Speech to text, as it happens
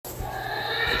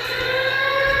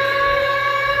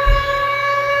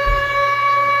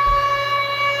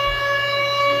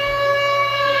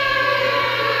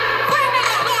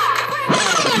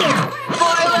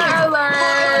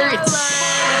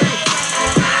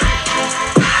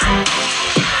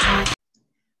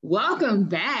Welcome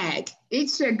back.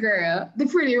 It's your girl, the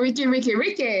pretty Ricky.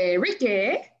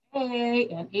 Hey,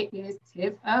 and it is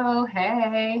Tiff. Oh,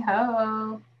 hey,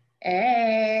 ho.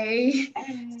 Hey.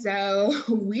 Hey. So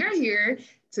we're here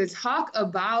to talk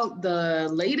about the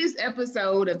latest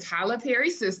episode of Tyler Perry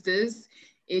Sistas.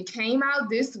 It came out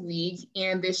this week,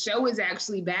 and the show is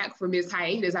actually back from its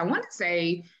hiatus. I want to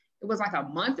say it was like a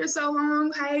month or so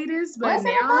long hiatus, but Was it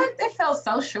a now month? It felt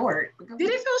so short. did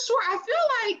it feel short? I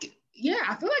feel like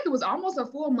it was almost a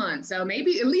full month. So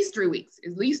maybe at least 3 weeks.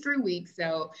 At least 3 weeks.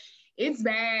 So it's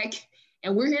back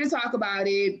and we're here to talk about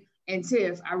it. And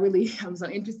Tiff, I'm so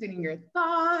interested in your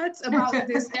thoughts about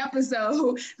this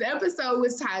episode. The episode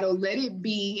was titled Let It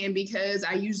Be. And because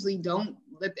I usually don't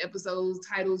let the episodes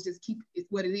titles just keep it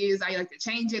what it is, I like to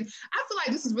change it. I feel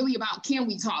like this is really about can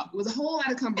we talk? It was a whole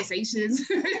lot of conversations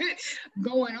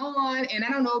going on. And I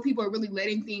don't know if people are really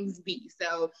letting things be.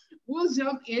 So we'll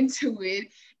jump into it.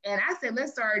 And I said,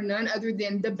 let's start none other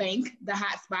than the bank, the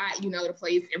hot spot, the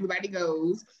place everybody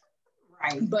goes.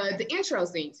 Right. But the intro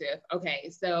scene, Tiff, okay,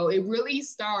 so it really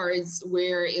starts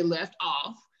where it left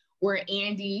off, where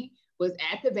Andy was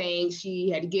at the bank. She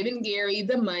had given Gary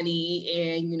the money,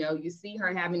 and you see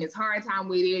her having this hard time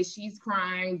with it. She's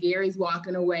crying, Gary's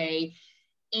walking away.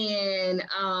 And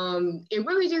it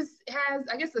really just has,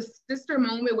 I guess, a sister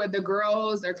moment where the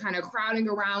girls are kind of crowding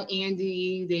around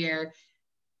Andy. They're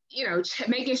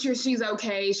making sure she's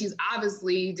okay. She's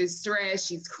obviously distressed.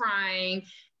 She's crying.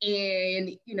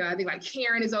 And, I think like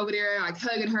Karen is over there, like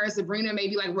hugging her. Sabrina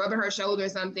maybe like rubbing her shoulder or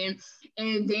something.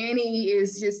 And Danny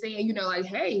is just saying, like,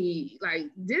 hey, like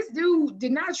this dude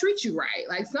did not treat you right.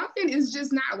 Like something is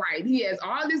just not right. He has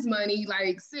all this money.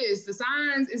 Like, sis, the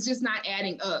signs is just not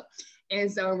adding up.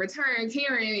 And so in return,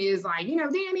 Karen is like,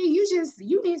 Danny, you just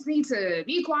need to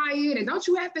be quiet and don't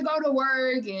you have to go to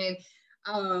work? And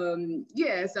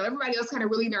so everybody else kind of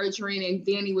really nurturing, and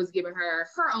Danny was giving her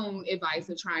own advice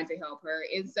and trying to help her.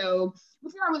 And so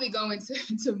before I really go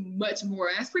into much more,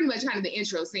 that's pretty much kind of the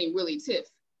intro scene, really. Tiff,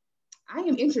 I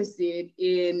am interested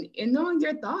in knowing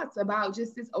your thoughts about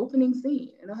just this opening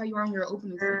scene. I know how you are on your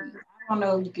opening scene. I don't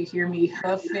know if you could hear me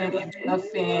huffing and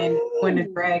puffing when the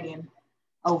dragon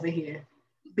over here,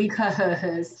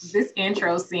 because this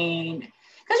intro scene,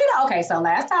 because okay, so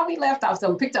last time we left off,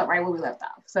 so we picked up right where we left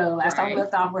off. So last time we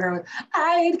left off with her,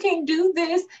 I can't do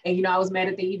this. And I was mad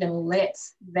that they even let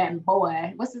that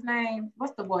boy, what's his name?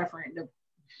 What's the boyfriend?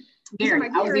 Gary.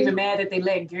 I was even mad that they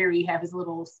let Gary have his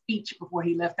little speech before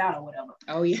he left out or whatever.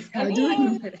 Oh yeah, I do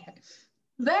remember that.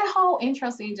 That whole intro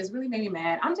scene just really made me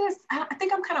mad. I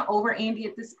think I'm kind of over Andy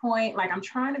at this point. Like, I'm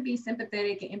trying to be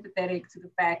sympathetic and empathetic to the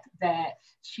fact that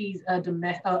she's a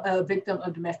victim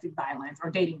of domestic violence or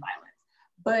dating violence.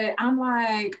 But I'm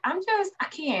like, I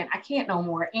can't no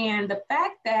more. And the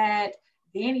fact that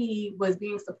Danny was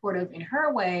being supportive in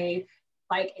her way,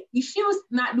 like she was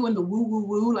not doing the woo woo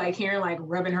woo, like Karen, like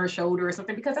rubbing her shoulder or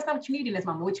something, because that's not what you need in this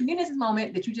moment. What you need in this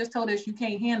moment that you just told us you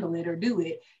can't handle it or do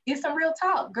it is some real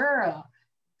talk, girl.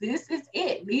 This is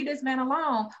it. Leave this man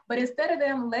alone. But instead of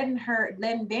them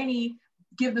letting Danny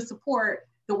give the support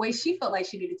the way she felt like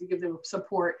she needed to give the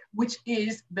support, which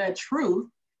is the truth,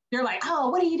 they're like, oh,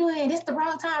 what are you doing? It's the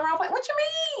wrong time, wrong point. What you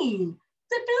mean?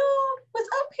 The dude was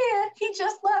up here. He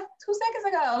just left 2 seconds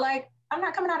ago. Like, I'm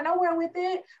not coming out of nowhere with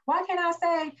it. Why can't I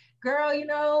say, girl,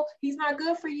 he's not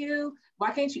good for you.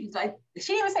 Why can't you? Like,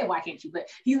 she didn't even say, why can't you? But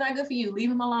he's not good for you.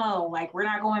 Leave him alone. Like, we're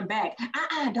not going back.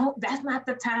 That's not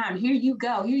the time. Here you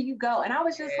go. And I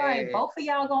was just like, both of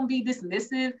y'all gonna be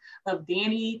dismissive of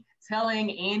Danny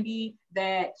telling Andy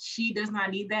that she does not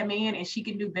need that man and she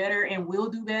can do better and will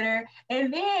do better.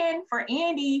 And then for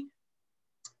Andy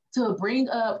to bring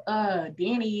up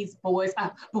Danny's boys,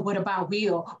 but what about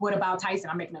Will? What about Tyson?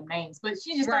 I'm making up names, but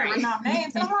she just started running off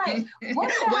names. And I'm like,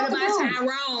 what about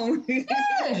Tyrone? Yes.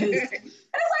 And it's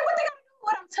like, what they gotta do?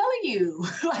 What I'm telling you.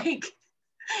 Like,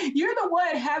 you're the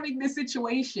one having this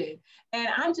situation. And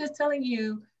I'm just telling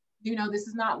you, this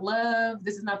is not love.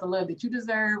 This is not the love that you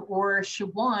deserve or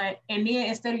should want. And then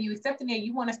instead of you accepting it,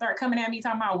 you want to start coming at me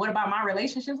talking about, what about my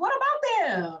relationships? What about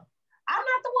them? I'm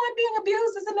not the one being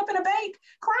abused and sitting up in a bank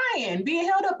crying, being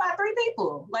held up by 3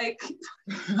 people. Like,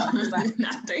 I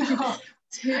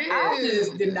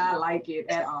just did not like it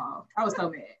at all. I was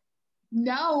so mad.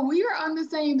 No, we were on the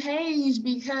same page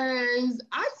because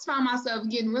I just found myself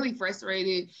getting really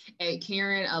frustrated at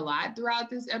Karen a lot throughout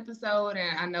this episode.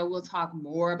 And I know we'll talk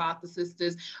more about the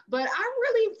sisters, but I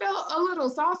really felt a little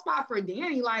soft spot for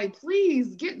Danny. Like,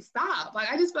 please get stop.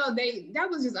 Like, I just felt that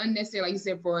was just unnecessary, like you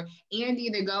said, for Andy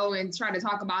to go and try to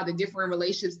talk about the different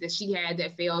relationships that she had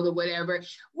that failed or whatever.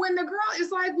 When the girl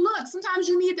is like, look, sometimes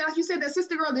you need that, like you said, that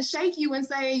sister girl to shake you and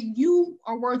say, you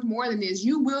are worth more than this.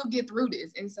 You will get through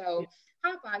this. And so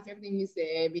high fives everything you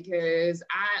said because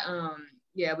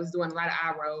I was doing a lot of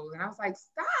eye rolls and I was like,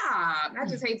 stop. And I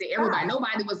just hate that everybody,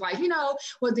 nobody was like,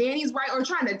 well, Danny's right, or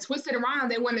trying to twist it around.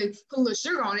 They want to put a little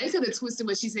sugar on it. They could have twisted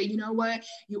what she said, you know what?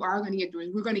 You are going to get through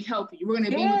it. We're going to help you. We're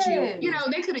going to be with you.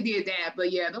 They could have did that.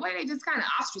 But yeah, the way they just kind of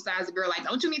ostracized the girl, like,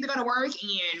 don't you need to go to work?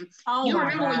 And you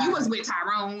remember when you was with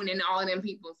Tyrone and all of them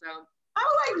people. So I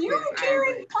was like, you and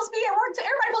Karen supposed to be at work.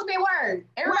 Everybody's supposed to be at work.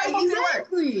 Everybody's supposed to be at work.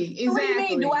 Exactly. So what do you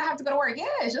mean? Do I have to go to work? Yeah,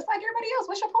 it's just like everybody else.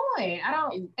 What's your point? I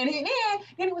don't. And then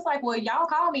he was like, well, y'all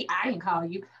called me. I didn't call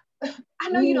you. I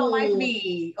know you don't like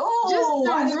me. Oh,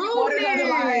 I just wanted her to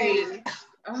like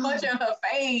punch in her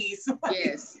face. Like,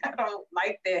 yes. I don't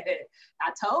like that.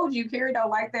 I told you, Karen don't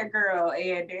like that girl,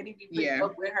 and Danny be putting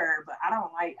up with her, but I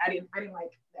didn't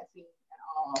like that scene.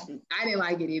 I didn't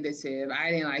like it either, Tiff.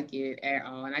 I didn't like it at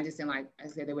all. And I just didn't like, I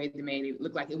said, the way they made it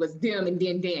look like it was them and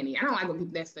then Danny. I don't like when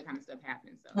that's the kind of stuff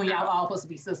happens. So. When y'all all supposed to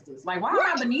be sisters. Like, why am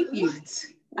I beneath you? What?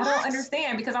 I don't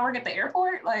understand. Because I work at the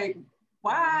airport? Like,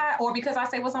 why? Or because I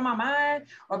say what's on my mind?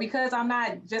 Or because I'm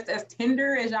not just as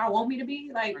tender as y'all want me to be?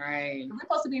 Like, if we're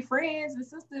supposed to be friends and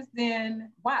sisters,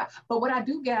 then why? But what I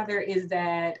do gather is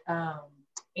that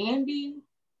Andy,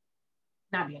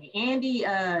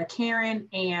 Karen,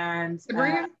 and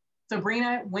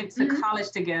Sabrina went to college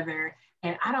together,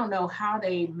 and I don't know how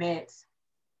they met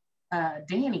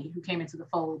Danny, who came into the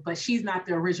fold, but she's not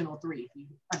the original three.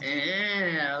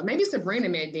 Maybe Sabrina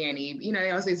met Danny. They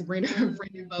always say Sabrina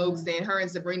friendly folks, and her and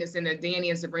Sabrina send to Danny,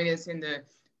 and Sabrina send to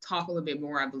talk a little bit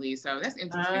more, I believe. So that's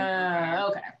interesting.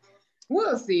 Okay.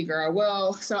 We'll see, girl.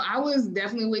 Well, so I was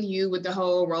definitely with you with the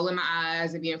whole rolling my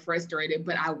eyes and being frustrated,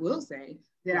 but I will say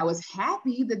that I was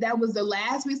happy that was the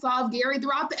last we saw of Gary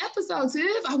throughout the episode,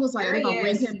 Tiff. I was like, they're going to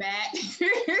bring him back. So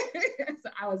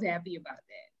I was happy about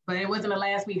that. But it wasn't the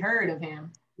last we heard of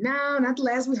him. No, not the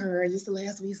last we heard, just the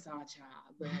last we saw,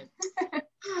 child. But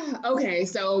okay,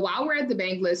 so while we're at the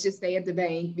bank, let's just stay at the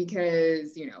bank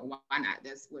because, why not?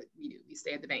 That's what we do. We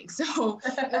stay at the bank. So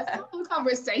a couple of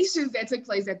conversations that took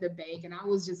place at the bank, and I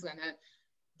was just going to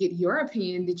get your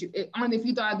opinion on if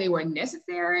you thought they were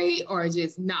necessary or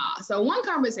just nah. So one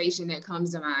conversation that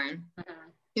comes to mind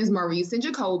is Maurice and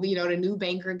Jacoby, the new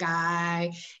banker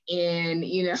guy. And,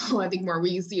 I think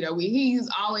Maurice, he's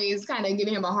always kind of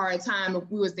giving him a hard time.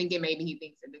 We was thinking maybe he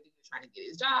thinks that the dude is trying to get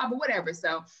his job or whatever.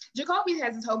 So Jacoby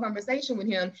has this whole conversation with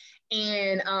him,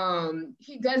 and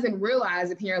he doesn't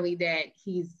realize apparently that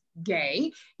he's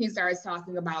gay. He starts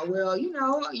talking about, well,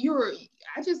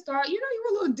 I just thought, you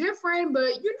were a little different,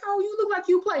 but you look like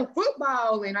you play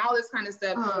football and all this kind of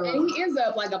stuff. And he ends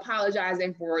up like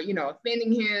apologizing for,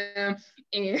 offending him.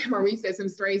 And Maurice says him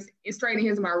straight in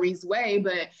his Maurice way.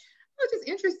 But I was just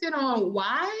interested on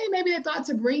why maybe they thought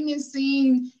to bring this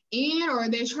scene in, or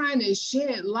they're trying to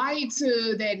shed light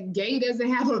to that gay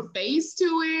doesn't have a face to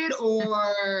it,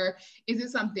 or is it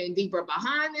something deeper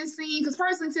behind this scene? Because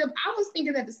personally, Tiff, I was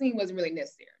thinking that the scene wasn't really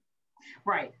necessary.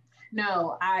 Right.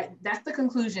 No, that's the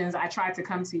conclusions I tried to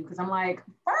come to, because I'm like,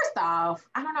 first off,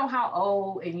 I don't know how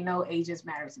old, and ages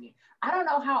matter to me. I don't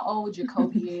know how old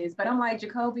Jacoby is, but I'm like,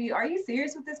 Jacoby, are you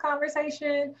serious with this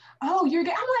conversation? Oh, you're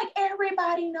gay. I'm like,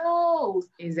 everybody knows.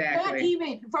 Exactly. Not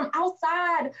even from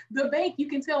outside the bank, you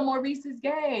can tell Maurice is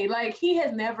gay. Like, he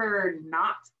has never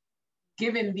not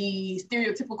given the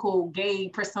stereotypical gay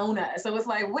persona. So it's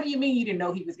like, what do you mean you didn't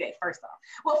know he was gay, first off?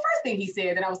 Well, first thing he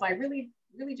said that I was like, really,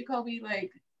 Jacoby?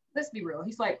 Like, let's be real.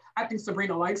 He's like, I think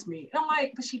Sabrina likes me. And I'm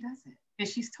like, but she doesn't. And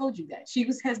she's told you that. She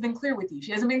has been clear with you.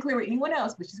 She hasn't been clear with anyone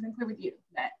else, but she's been clear with you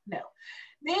that no.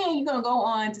 Then you're going to go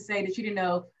on to say that you didn't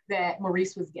know that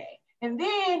Maurice was gay. And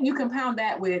then you compound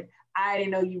that with, I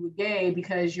didn't know you were gay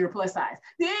because you're plus size.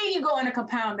 Then you go on to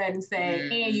compound that and say,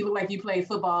 and you look like you play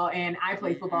football and I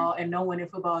play football and no one in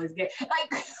football is gay.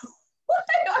 Like, what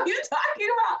are you talking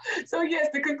about? So yes,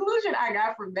 the conclusion I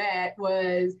got from that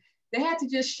was they had to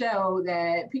just show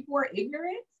that people were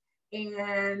ignorant,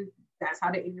 and that's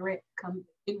how the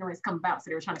ignorance come about. So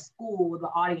they were trying to school the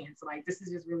audience. Like, this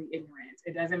is just really ignorant.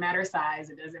 It doesn't matter size.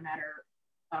 It doesn't matter,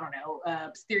 I don't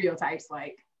know, stereotypes.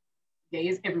 Like, gay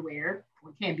is everywhere.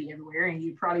 It can be everywhere. And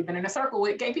you've probably been in a circle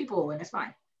with gay people, and it's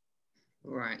fine.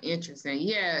 Right. Interesting.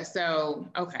 Yeah. So,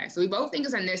 okay. So we both think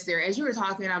it's unnecessary. As you were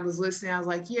talking, I was listening. I was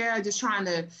like, yeah, just trying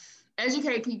to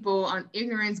educate people on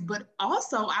ignorance. But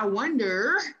also, I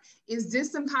wonder, is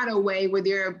this some kind of way where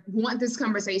they want this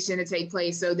conversation to take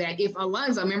place so that if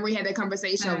Alonzo, remember we had that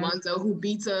conversation, Alonzo, who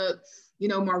beats up,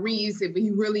 Maurice, if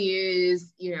he really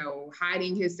is,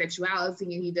 hiding his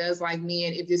sexuality and he does like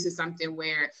men, if this is something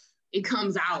where it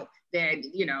comes out that,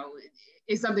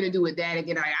 it's something to do with that and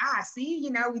get like, see,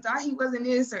 we thought he wasn't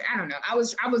this, or I don't know. I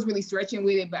was really stretching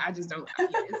with it, but I just don't.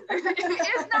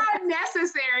 It's not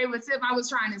necessary. But if I was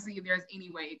trying to see if there's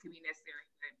any way it could be necessary.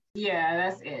 Yeah,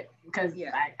 that's it. Because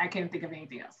I can't think of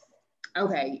anything else.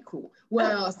 Okay, cool.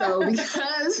 Well, so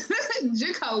because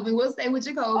Jacoby, we'll stay with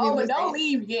Jacoby. Oh, but don't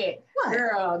leave yet. What?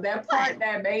 Girl, that part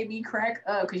that made me crack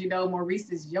up, because Maurice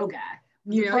is your guy.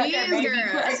 He is, made me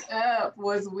crack up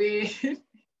was with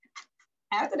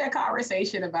after that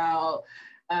conversation about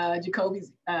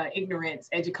Jacoby's ignorance,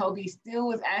 and Jacoby still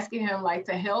was asking him like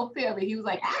to help him, and he was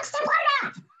like, "Ask him right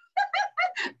now."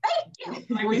 Thank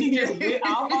you. Like when he just went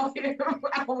off on him,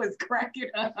 I was cracking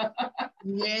up.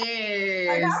 Yes.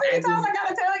 Like, how many times I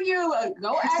gotta tell you?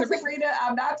 Go ask Sabrina.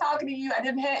 I'm not talking to you. I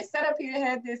didn't set up here and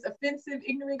had this offensive,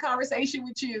 ignorant conversation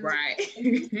with you. Right. And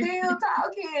you still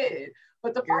talking.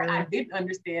 But the part I didn't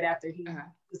understand after he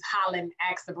was hollering,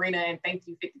 ask Sabrina and thank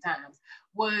you 50 times,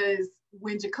 was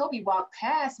when Jacoby walked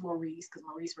past Maurice, because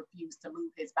Maurice refused to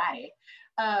move his body.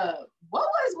 What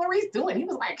was Maurice doing? He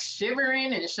was like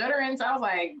shivering and shuddering. So I was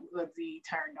like, was he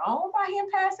turned on by him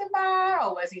passing by?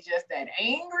 Or was he just that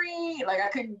angry? Like I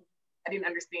didn't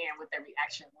understand what their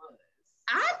reaction was.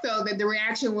 I felt that the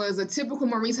reaction was a typical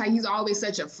Maurice, how he's always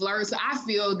such a flirt. So I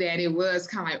feel that it was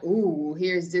kind of like, ooh,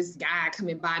 here's this guy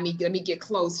coming by me, let me get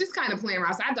close, just kind of playing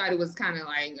around. So I thought it was kind of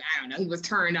like, I don't know, he was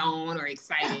turned on or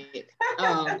excited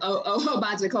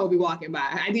about Jacoby walking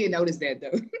by. I did notice that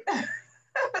though.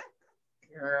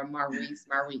 Girl, Maurice.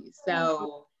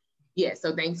 So yeah,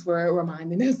 so thanks for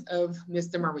reminding us of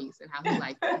Mr. Maurice and how he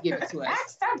likes to give it to us.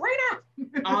 Ask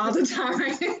Sabrina all the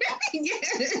time.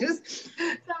 Yes.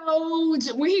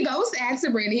 So when he goes to ask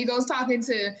Sabrina, he goes talking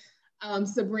to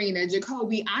Sabrina,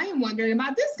 Jacoby, I am wondering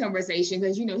about this conversation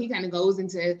because, he kind of goes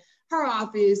into her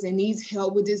office and needs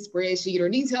help with this spreadsheet or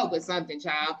needs help with something,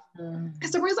 child. And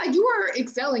Sabrina's like, you are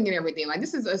excelling in everything. Like,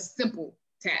 this is a simple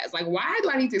task. Like, why do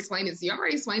I need to explain this to you? I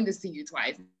already explained this to you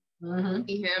twice.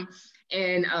 Him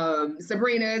and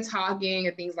Sabrina talking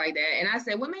and things like that. And I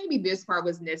said, well, maybe this part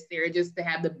was necessary just to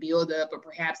have the build up or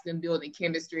perhaps them building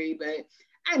chemistry, but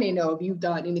I didn't know if you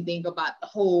thought anything about the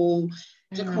whole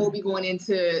Jacoby going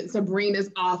into Sabrina's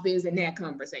office and that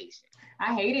conversation.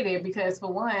 I hated it because,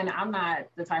 for one, I'm not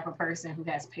the type of person who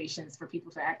has patience for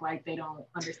people to act like they don't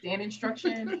understand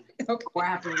instruction or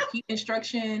have to repeat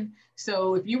instruction.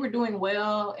 So if you were doing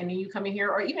well and then you come in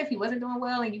here, or even if you wasn't doing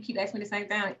well and you keep asking me the same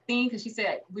thing, because she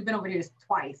said, we've been over here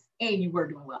twice and you were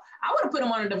doing well, I would have put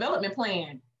them on a development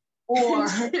plan. Or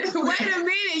wait a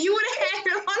minute, you would have had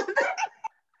them on the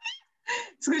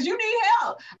because you need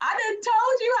help. I done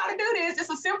told you how to do this. It's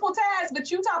a simple task, but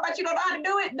you talk about you don't know how to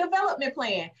do it, development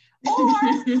plan. Or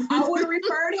I would have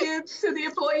referred him to the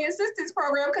employee assistance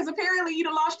program because apparently you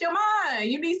done lost your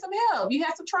mind. You need some help. You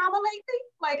had some trauma lately?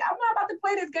 Like, I'm not about to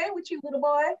play this game with you, little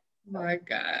boy. My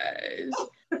gosh.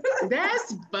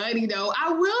 That's funny though.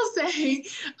 I will say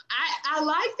I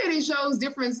like that it shows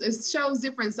different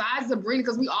sides of Sabrina,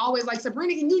 because we always like,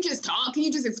 Sabrina, can you just talk? Can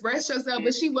you just express yourself?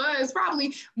 But she was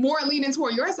probably more leaning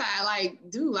toward your side. Like,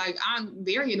 dude, like, I'm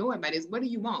very annoyed by this. What do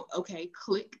you want? Okay,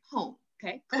 click home.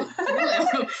 Okay, click to the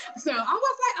left. So I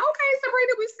was like, okay,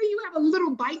 Sabrina, we see you have a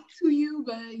little bite to you,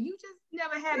 but you just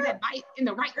never had that bite in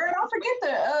the right. Girl, don't forget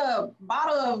the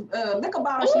bottle of liquor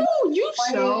bottle. Oh, you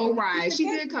so right. She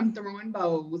did come throwing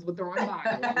bows with throwing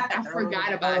bottles. I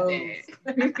forgot about that.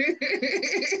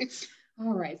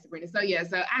 All right, Sabrina. So yeah,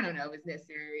 so I don't know if it's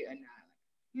necessary or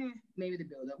not. Maybe the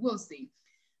build-up. We'll see.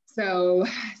 So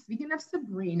speaking of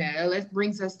Sabrina, that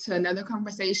brings us to another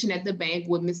conversation at the bank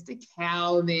with Mr.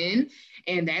 Calvin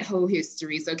and that whole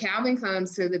history. So Calvin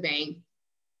comes to the bank.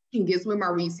 He gets with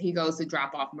Maurice. He goes to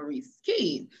drop off Maurice's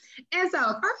keys. And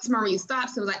so first Maurice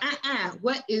stops and was like,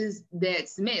 what is that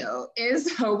smell? And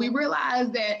so we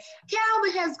realized that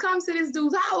Calvin has come to this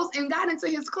dude's house and got into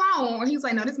his cologne. He's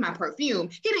like, no, this is my perfume.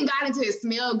 He didn't got into his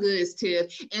smell goods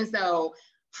tip. And so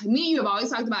me and you have always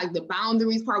talked about like the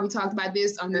boundaries part. We talked about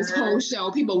this on this whole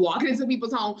show. People walking into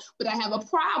people's home, but I have a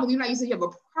problem. You know, you said you have a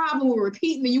problem with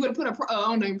repeating, and you would have put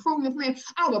on the improvement plan.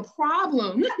 I have a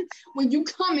problem when you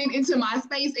coming into my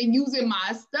space and using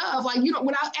my stuff. Like, you know,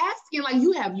 without asking, like,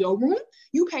 you have your room,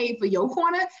 you paid for your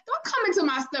corner. Don't come into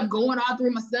my stuff, going all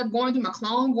through my stuff, going through my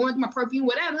cologne, going through my perfume,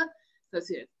 whatever. So it's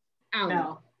here. I don't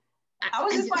know. I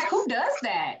was just like, who does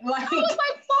that? Like, I was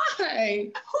like,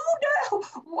 why? Who does?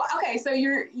 Okay, so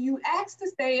you asked to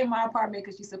stay in my apartment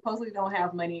because you supposedly don't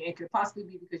have money. It could possibly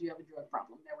be because you have a drug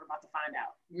problem that we're about to find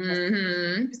out.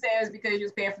 Mm-hmm. You said it's because you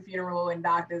was paying for funeral and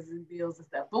doctors and bills and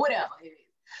stuff, but whatever it is.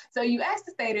 So you asked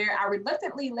to stay there. I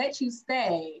reluctantly let you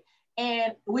stay.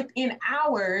 And within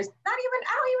hours, I don't even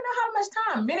know how much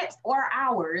time, minutes or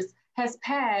hours has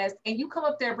passed, and you come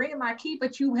up there bringing my key,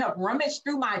 but you have rummaged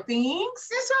through my things.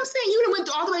 That's what I'm saying. You went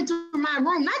all the way to my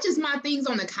room, not just my things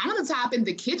on the countertop in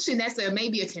the kitchen. That's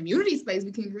maybe a community space.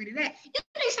 We can agree to that. You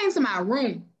came to my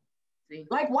room. See?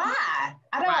 Like, why?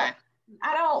 I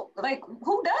don't like,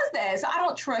 who does that? So I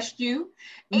don't trust you.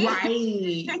 And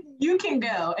right. You can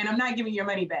go, and I'm not giving your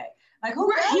money back. Like,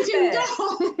 who does that?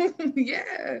 Go.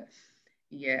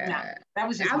 Yeah. No, that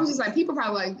was just. I was just like, people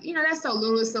probably like, that's so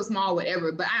little, it's so small,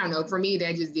 whatever. But I don't know. For me,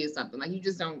 that just did something. Like, you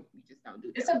just don't do that.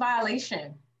 It's a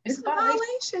violation. It's a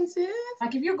violation, sis.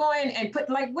 Like, if you're going and put,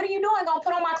 like, what are you doing? Gonna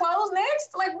put on my clothes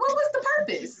next? Like, what was the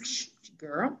purpose?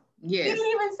 Girl, yes. You didn't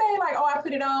even say, like, oh, I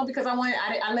put it on because I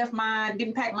left mine,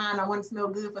 didn't pack mine, I wanted to smell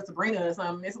good for Sabrina or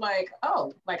something. It's like,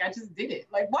 oh, like, I just did it.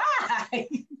 Like, why?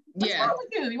 What's wrong with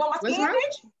you? You want my skin,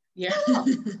 bitch? Yeah.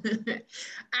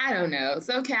 I don't know.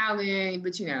 So Calvin,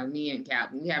 but me and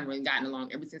Calvin, we haven't really gotten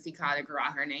along ever since he called a girl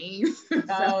out her name.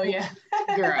 Oh, yeah.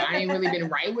 Girl, I ain't really been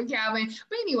right with Calvin.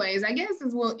 But anyways, I guess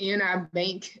as we'll end our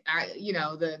bank,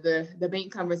 the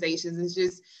bank conversations, is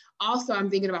just also I'm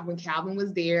thinking about when Calvin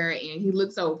was there and he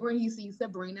looks over and he sees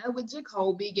Sabrina with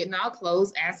Jacoby getting all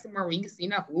close, asking Maurice,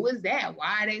 who is that?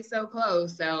 Why are they so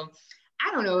close? So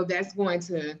I don't know if that's going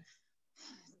to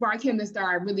spark him to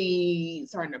start really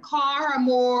starting to call her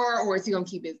more, or is he gonna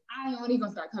keep his eye on? He's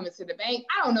gonna start coming to the bank.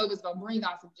 I don't know if it's gonna bring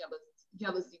out some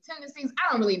jealousy tendencies.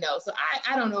 I don't really know. So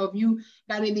I don't know if you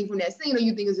got anything from that scene, or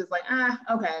you think it's just like,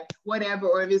 okay, whatever,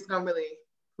 or if it's gonna really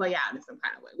play out in some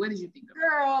kind of way. What did you think of that?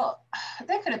 Girl,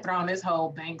 they could have thrown this whole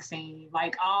bank scene,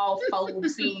 like all 4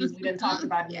 scenes we done talked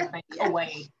about in the bank,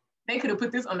 away. They could have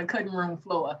put this on the cutting room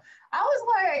floor. I was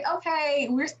like, okay,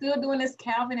 we're still doing this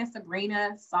Calvin and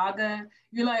Sabrina saga.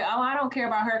 You're like, oh, I don't care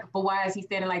about her, but why is he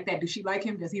standing like that? Does she like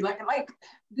him? Does he like him? Like,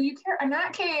 do you care or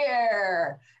not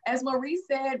care? As Maurice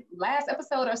said last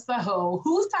episode or so,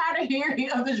 who's tired of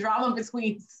hearing of the drama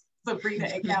between Sabrina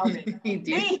and Calvin?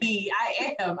 Me,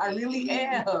 I am. I really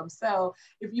am. So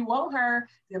if you want her,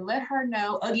 then let her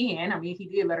know again. I mean, he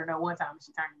did let her know one time and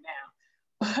she turned him down.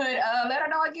 But let her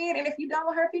know again. And if you don't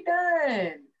want her, be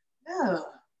done. No.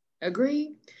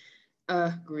 Agreed.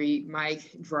 Agreed.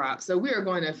 Mic drop. So we are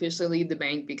going to officially leave the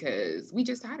bank because we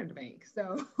just tired of the bank.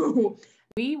 So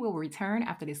we will return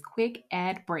after this quick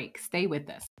ad break. Stay with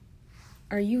us.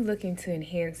 Are you looking to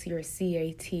enhance your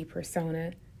CAT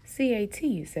persona? CAT,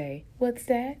 you say? What's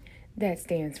that? That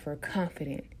stands for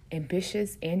confident,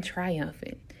 ambitious, and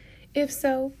triumphant. If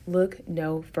so, look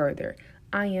no further.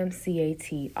 I Am CAT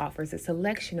offers a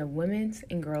selection of women's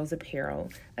and girls' apparel,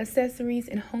 accessories,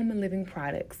 and home and living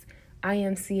products. I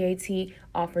Am CAT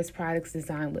offers products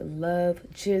designed with love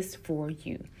just for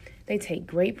you. They take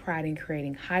great pride in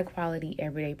creating high-quality,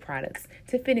 everyday products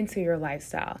to fit into your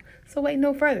lifestyle. So wait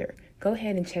no further. Go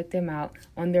ahead and check them out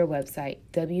on their website,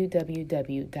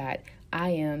 www.imcat.net.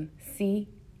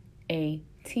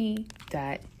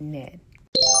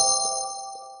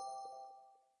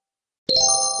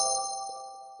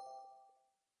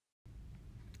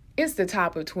 It's the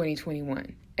top of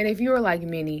 2021, and if you are like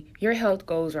many, your health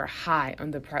goals are high on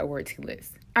the priority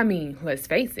list. I mean, let's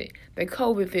face it, the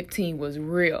COVID-19 was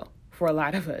real for a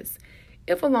lot of us.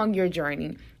 If along your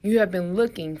journey, you have been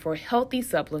looking for healthy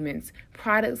supplements,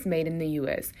 products made in the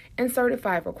U.S., and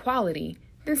certified for quality,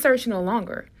 then search no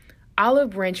longer.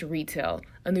 Olive Branch Retail,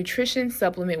 a nutrition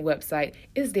supplement website,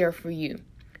 is there for you.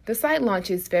 The site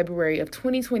launches February of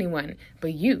 2021,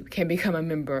 but you can become a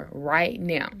member right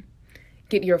now.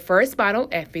 Get your first bottle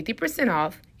at 50%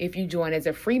 off if you join as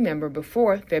a free member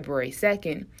before February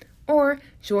 2nd, or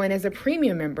join as a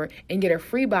premium member and get a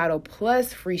free bottle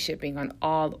plus free shipping on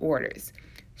all orders.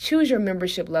 Choose your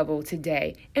membership level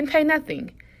today and pay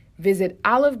nothing. Visit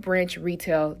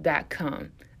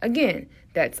olivebranchretail.com. Again,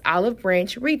 that's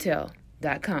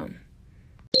olivebranchretail.com.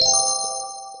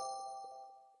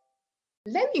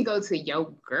 Let me go to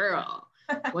your girl.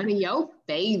 One of your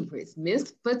favorites,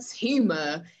 Miss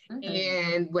Fatima.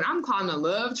 And what I'm calling a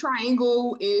love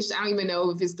triangle-ish. I don't even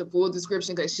know if it's the full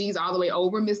description because she's all the way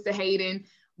over Mr. Hayden.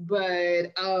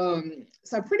 But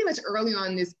so pretty much early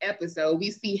on in this episode,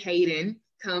 we see Hayden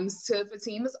comes to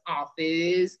Fatima's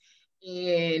office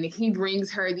and he brings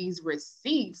her these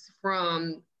receipts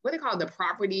from what they call the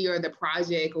property or the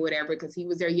project or whatever, because he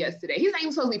was there yesterday. He's not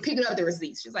even supposed to be picking up the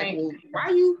receipts. She's like, well, why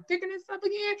are you picking this up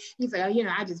again? He's like, oh, you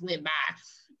know, I just went by.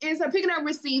 And so picking up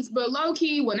receipts, but low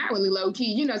key, well, not really low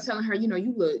key, you know, telling her, you know,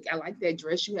 you look, I like that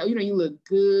dress you have, you know, you look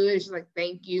good. She's like,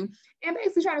 thank you. And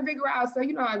basically trying to figure out, so,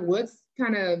 you know, like what's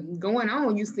kind of going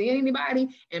on? You seeing anybody?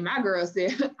 And my girl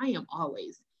said, I am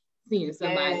always seeing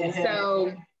somebody. Yeah.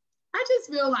 So I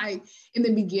just feel like in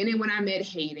the beginning when I met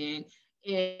Hayden,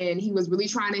 and he was really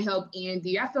trying to help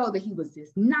Andy, I felt that he was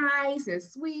this nice and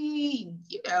sweet,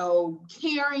 you know,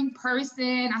 caring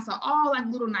person. I saw all like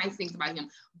little nice things about him.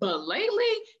 But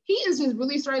lately, he is just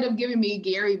really straight up giving me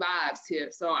Gary vibes here.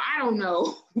 So I don't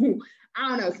know. I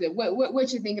don't know, Sid,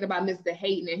 what you're thinking about Mr.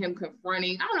 Hayden and him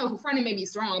confronting. I don't know, confronting may be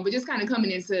strong, but just kind of coming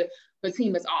into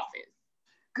Fatima's office.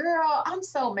 Girl, I'm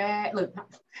so mad. Look,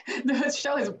 the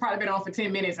show has probably been on for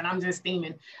 10 minutes and I'm just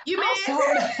steaming. I'm so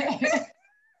mad.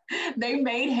 They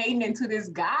made Hayden into this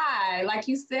guy. Like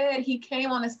you said, he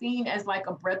came on the scene as like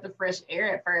a breath of fresh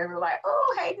air at first. We're like,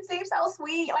 oh, Hayden seems so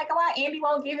sweet. Like, why Andy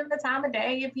won't give him the time of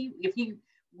day if he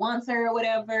wants her or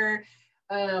whatever.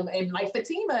 And like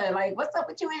Fatima, like, what's up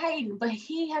with you and Hayden? But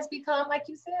he has become, like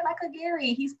you said, like a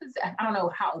Gary. I don't know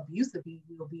how abusive he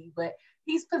will be, but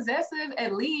he's possessive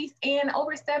at least, and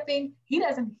overstepping. He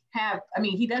doesn't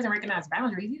recognize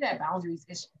boundaries. He's had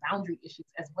boundary issues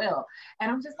as well.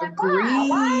 And I'm just like,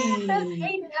 why does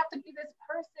Hayden have to be this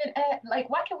person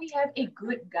why can't we have a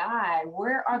good guy?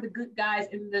 Where are the good guys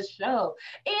in this show?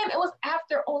 And it was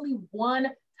after only one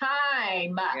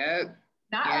time. Yep.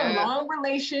 Not a long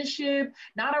relationship,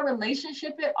 not a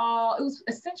relationship at all. It was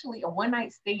essentially a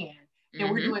one-night stand.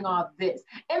 And we're doing all this.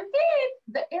 And then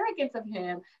the arrogance of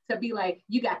him to be like,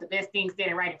 you got the best thing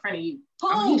standing right in front of you.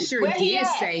 He sure did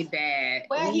say that.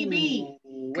 Where he be?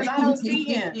 Because I don't see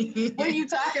him. What are you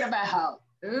talking about?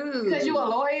 Because you a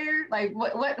lawyer? Like,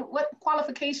 what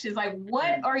qualifications? Like,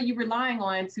 what are you relying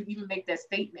on to even make that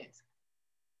statement?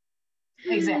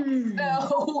 Exactly.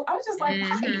 So I was just like,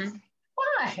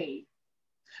 why?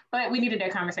 But we needed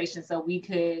that conversation so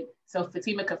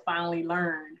Fatima could finally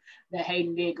learn that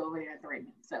Hayden did go over there and threaten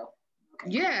him. So, okay.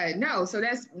 Yeah, no, so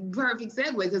that's perfect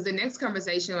segue, because the next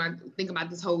conversation, I think about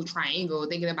this whole triangle,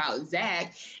 thinking about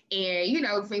Zach, and, you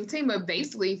know, Fatima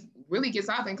basically really gets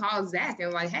off and calls Zach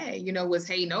and like, hey, you know, was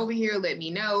Hayden over here? Let me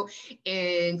know.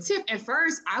 And Tip, at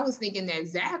first, I was thinking that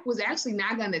Zach was actually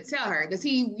not going to tell her, because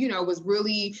he, you know, was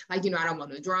really like, you know, I don't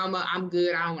want no drama. I'm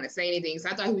good. I don't want to say anything. So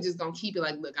I thought he was just going to keep it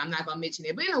like, look, I'm not going to mention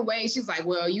it. But in a way, she's like,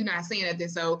 well, you're not saying nothing,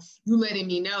 so you letting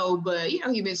me know. But, you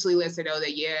know, he eventually lets her know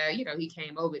that, yeah, you know, he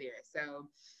came over there. So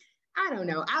I don't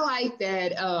know. I like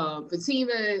that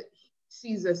Fatima,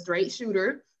 she's a straight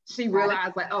shooter. She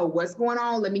realized like, oh, what's going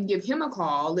on? Let me give him a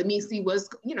call. Let me see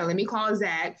let me call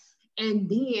Zach. And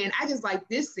then I just like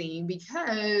this scene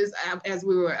because as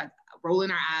we were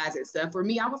rolling our eyes and stuff, for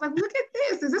me, I was like, look at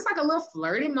this. Is this like a little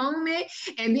flirty moment?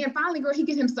 And then finally, girl, he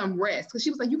get him some rest. Because she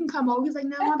was like, you can come over. He's like,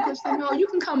 no, I'm good. She's like, no, you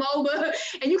can come over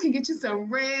and you can get you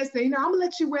some rest. And, you know, I'm going to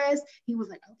let you rest. He was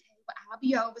like, okay. I'll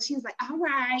be over. She was like, all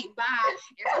right, bye.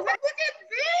 And I was like, look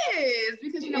at this.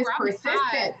 Because, you know, we're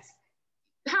persistent.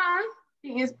 Huh?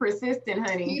 She is persistent,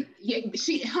 honey.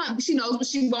 She knows what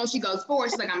she wants. She goes forward.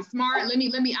 She's like, I'm smart. Let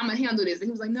me, I'm going to handle this. And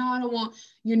he was like, no, I don't want,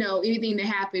 you know, anything to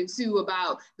happen too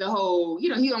about the whole, you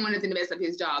know, he don't want anything to mess up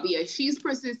his job. Yeah, she's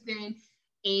persistent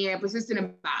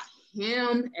about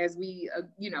him, as we,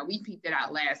 you know, we peeped it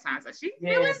out last time. So she's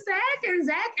feeling Zach, and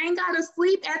Zach ain't got to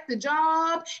sleep at the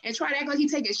job and try to act like he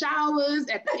taking showers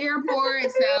at the airport.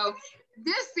 So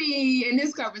this scene and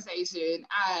this conversation,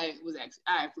 I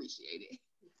appreciate it.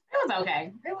 It was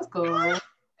okay. It was cool.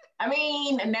 I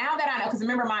mean, now that I know, because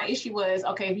remember my issue was,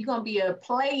 okay, if you're going to be a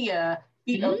player,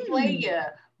 be a player.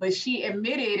 But she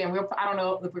admitted, and I don't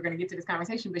know if we're going to get to this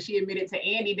conversation, but she admitted to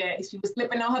Andy that she was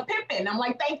slipping on her pimping. I'm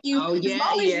like, thank you. Oh, yeah, as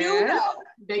long as you know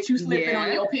that you slipping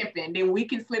on your pimping, then we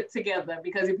can slip together.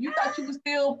 Because if you thought you were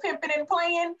still pimping and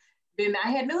playing, then I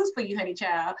had news for you, honey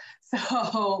child.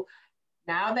 So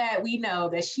now that we know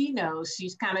that she knows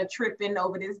she's kind of tripping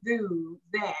over this dude,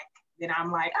 Zach, then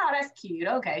I'm like, oh, that's cute.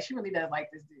 Okay, she really does like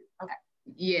this dude. Okay.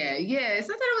 Yeah.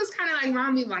 So I thought it was kind of like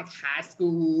remind me of like high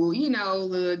school, you know,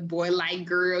 little boy like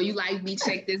girl, you like me,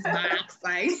 check this box.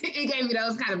 Like it gave me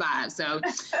those kind of vibes. So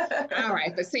all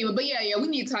right, Fatima. But yeah, we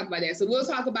need to talk about that. So we'll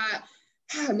talk about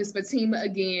Miss Fatima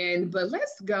again, but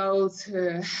let's go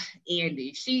to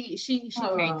Andy. She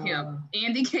can't pimp.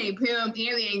 Andy can't pimp.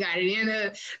 Andy ain't got it in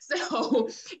her. So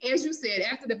as you said,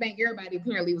 after the bank, everybody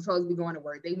apparently was supposed to be going to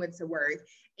work. They went to work.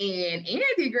 And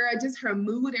Andy, girl, just her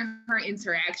mood and her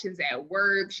interactions at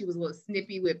work, she was a little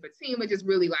snippy with Fatima, just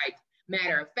really like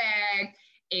matter of fact.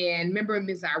 And remember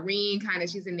Miss Irene, kind of,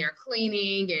 she's in there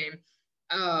cleaning,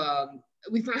 and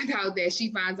we find out that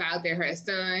she finds out that her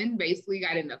son basically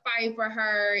got in a fight for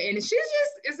her, and she's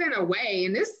just is in a way,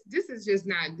 and this is just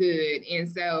not good.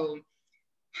 And so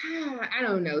I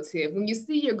don't know, Tiff, when you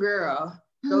see your girl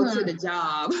go to the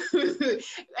job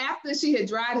after she had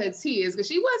dried her tears, because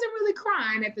she wasn't really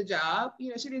crying at the job,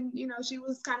 she didn't, she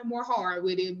was kind of more hard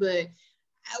with it. But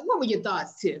what were your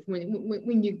thoughts, Tiff,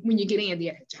 when you get Andy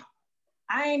at her job?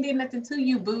 I ain't did nothing to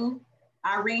you, boo.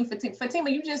 Irene,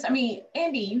 Fatima,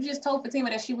 Andy, you just told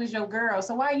Fatima that she was your girl.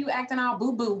 So why are you acting all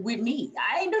boo-boo with me?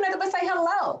 I ain't do nothing but say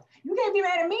hello. You can't be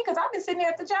mad at me because I've been sitting there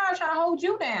at the job trying to hold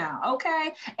you down,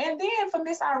 okay? And then for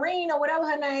Miss Irene, or whatever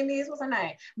her name is, what's her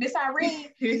name? Miss Irene,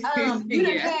 you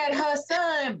done had her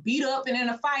son beat up and in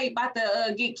a fight, about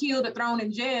to get killed or thrown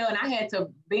in jail, and I had to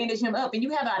bandage him up. And you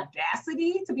have the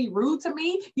audacity to be rude to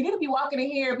me? You need to be walking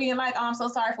in here being like, oh, I'm so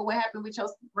sorry for what happened with your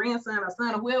grandson or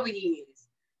son or whoever he is.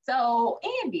 So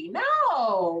Andy,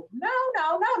 no,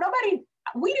 nobody,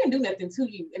 we didn't do nothing to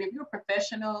you. And if you're a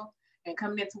professional and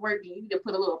coming into work, you need to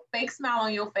put a little fake smile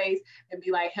on your face and be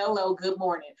like, hello, good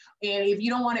morning. And if you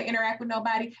don't want to interact with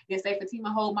nobody, just say,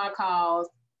 Fatima, hold my calls.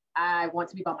 I want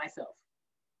to be by myself.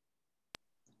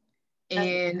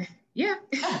 And yeah,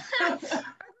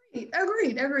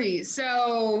 agreed.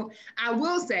 So I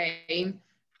will say,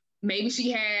 maybe she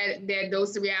had that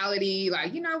dose of reality,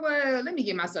 like, you know what, let me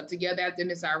get myself together after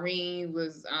Miss Irene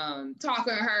was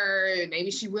talking to her.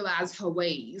 Maybe she realized her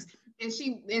ways. And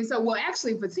so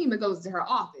actually Fatima goes to her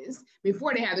office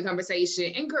before they have the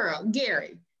conversation. And girl,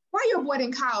 Gary, why your boy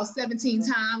didn't call 17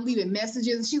 times, leaving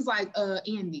messages? She's like,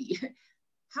 Andy,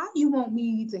 how do you want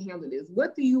me to handle this?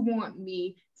 What do you want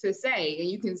me to say?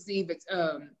 And you can see that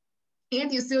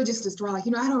Andy is still just distraught, like,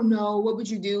 I don't know, what would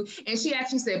you do? And she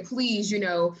actually said, please,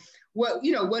 what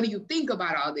do you think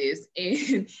about all this?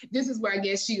 And this is where I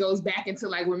guess she goes back into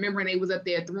like remembering they was up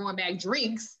there throwing back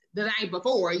drinks the night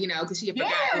before, because she had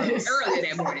forgot earlier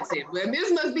that morning. But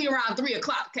this must be around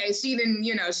 3:00. Okay, she didn't,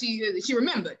 she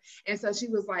remembered. And so she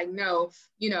was like, no,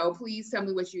 please tell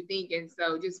me what you think. And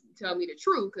so just tell me the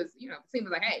truth, because, it seems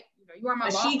like, hey, you are my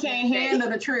boss. She can't handle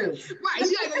the truth. Right.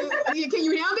 She's like, can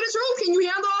you handle the truth? Can you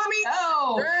handle all me?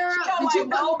 No. Girl, she don't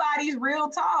like nobody's real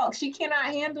talk. She cannot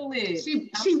handle it.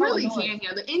 She really can't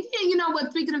handle it. And you know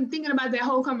what? Thinking about that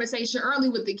whole conversation early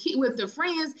with the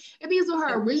friends, if these were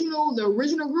her the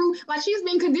original group, like she's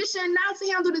been conditioned not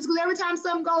to handle this, because every time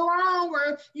something go wrong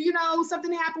or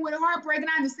something happened with a heartbreak, and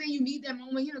I understand you need that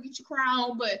moment, get your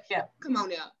crown, but come on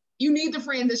now, you need the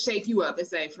friend to shake you up and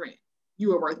say, friend,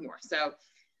 you are worth more. So.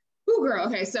 Ooh, girl.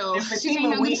 Okay, so she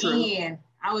came out the truth.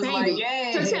 I was like,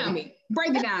 yeah. So tell me, break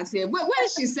it down, Tim. What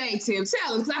did she say, Tim?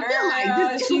 Tell us, because I feel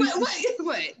like this.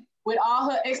 What? With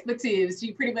all her expletives,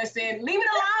 she pretty much said, leave it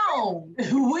alone.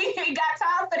 We ain't got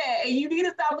time for that. And you need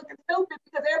to stop looking stupid,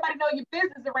 because everybody know your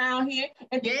business around here.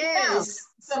 And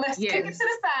so let's kick it to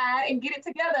the side and get it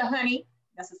together, honey.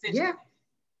 That's essential.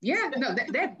 Yeah. No,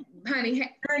 that honey.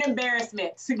 You're an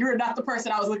embarrassment. So you're not the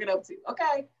person I was looking up to.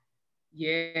 Okay.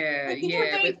 Yeah. You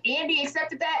think Andy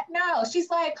accepted that? No. She's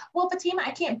like, well, Fatima,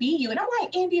 I can't be you. And I'm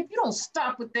like, Andy, if you don't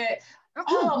stop with that,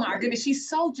 oh my goodness, she's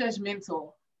so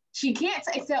judgmental. She can't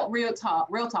accept real talk,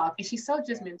 and she's so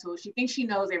judgmental. She thinks she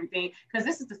knows everything, because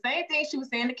this is the same thing she was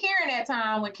saying to Karen that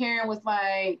time, when Karen was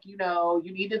like, you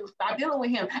need to stop dealing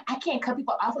with him. I can't cut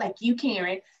people off like you,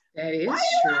 Karen. That is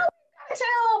true.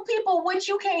 Tell people what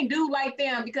you can't do like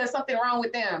them because something wrong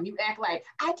with them. You act like,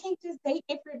 I can't just date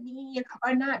different men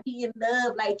or not be in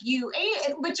love like you.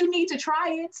 But you need to try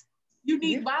it.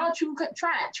 Why don't you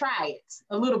try it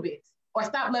a little bit, or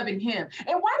stop loving him?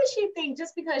 And why does she think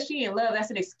just because she in love, that's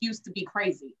an excuse to be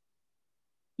crazy?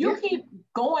 You keep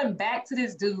going back to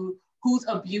this dude who's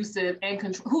abusive and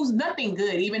who's nothing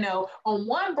good, even though on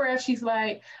one breath she's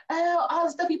like, oh, all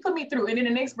the stuff he put me through. And in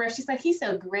the next breath, she's like, he's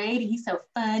so great and he's so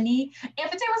funny. And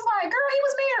Fatima's like, girl, he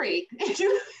was married.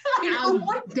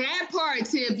 That part,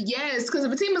 Tip, yes. Because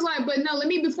Fatima's like, but no,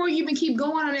 before you even keep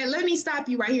going on that, let me stop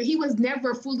you right here. He was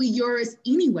never fully yours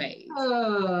anyway.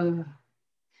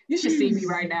 You should see me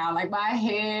right now. Like, my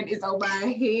head is on my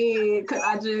head because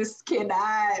I just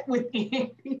cannot with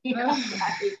it.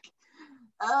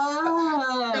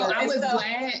 I was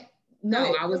glad.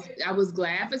 No, I was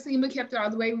glad Fatima kept it all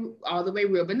the way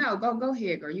real. But no, go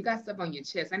ahead, girl. You got stuff on your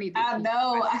chest. I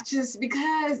know.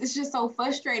 Because it's just so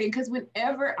frustrating. Because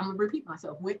whenever, I'm gonna repeat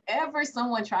myself, whenever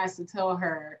someone tries to tell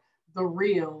her the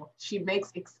real, she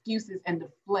makes excuses and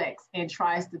deflects and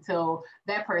tries to tell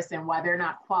that person why they're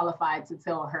not qualified to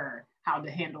tell her how to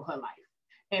handle her life.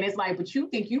 And it's like, but you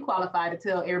think you qualify to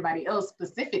tell everybody else,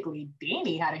 specifically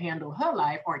Danny, how to handle her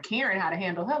life, or Karen how to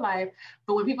handle her life.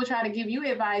 But when people try to give you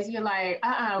advice, you're like,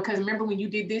 because remember when you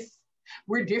did this,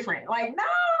 we're different. Like,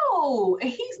 no,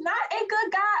 he's not a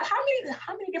good guy.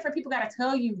 How many different people got to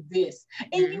tell you this?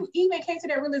 And you even came to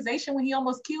that realization when he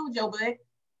almost killed your butt.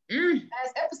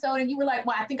 Last episode, and you were like,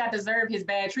 well, I think I deserve his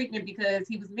bad treatment because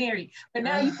he was married. But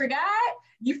now you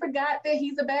forgot that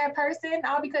he's a bad person,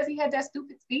 all because he had that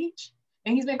stupid speech.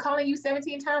 And he's been calling you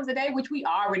 17 times a day, which we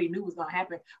already knew was going to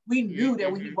happen. We knew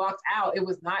that when he walked out, it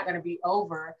was not going to be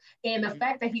over. And the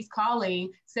fact that he's calling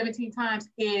 17 times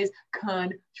is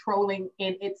controlling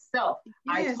in itself.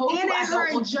 Yes. I told you I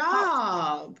don't want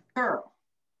job.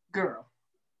 Girl.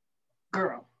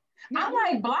 I'm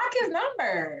like, block his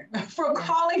number from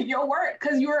calling your work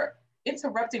because you're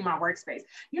interrupting my workspace.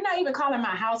 You're not even calling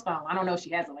my house phone. I don't know if she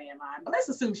has a landline, but let's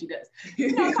assume she does.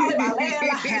 You're not calling my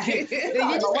landline.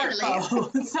 You're calling my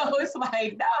work phone. So it's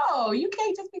like, no, you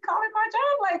can't just be calling my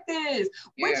job like this,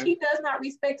 which he does not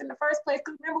respect in the first place.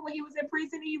 Because remember when he was in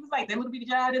prison, he was like, that little bitty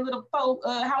job, that little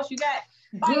house you got.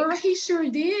 Like, girl, he sure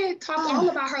did talk all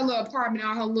about her little apartment,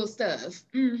 all her little stuff.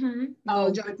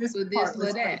 Oh, but this part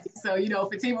was that. So,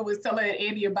 Fatima was telling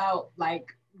Andy about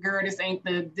like, girl, this ain't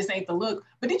the look.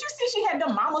 But did you see she had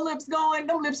them mama lips going?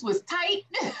 Them lips was tight.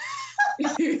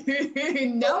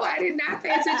 No, I did not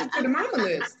pay attention to the mama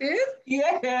lips, sis.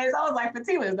 Yes, I was like,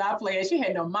 Fatima's not playing. She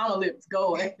had them mama lips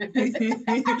going.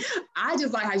 I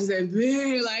just like how she said,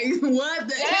 man, like, what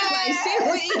the heck? Like, she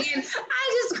went in.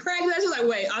 I just cracked up. She's like,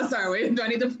 wait, I'm sorry, wait, do I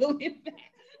need to pull it back?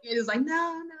 And it's like,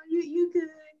 no, you good,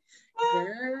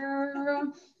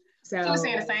 girl. So, she was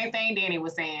saying the same thing Danny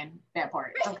was saying, that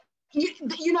part. Okay.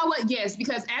 You know what? Yes,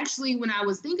 because actually when I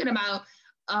was thinking about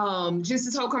just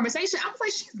this whole conversation, I was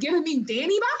like, she's giving me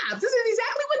Danny vibes. This is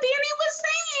exactly what Danny was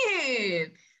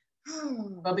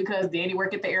saying. But because Danny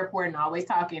worked at the airport and always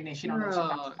talking, and she don't know what she's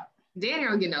talking about. Danny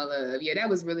don't get no love. Yeah, that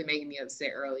was really making me upset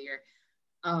earlier.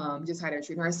 Just how they're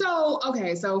treating her. So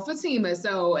Fatima,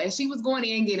 so as she was going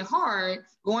in, getting hard,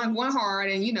 going hard,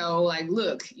 and like,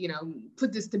 look,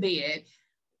 put this to bed.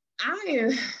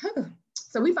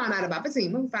 So we found out about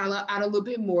Fatima. We found out a little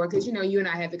bit more because, you and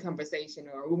I had the conversation,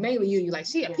 or mainly you're like,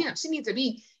 she a pimp. She needs to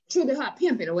be treated her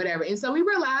pimping or whatever. And so we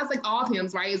realized, like all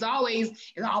pimps, right, it's always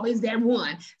that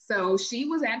one. So she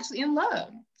was actually in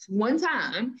love one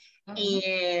time.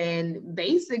 And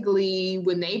basically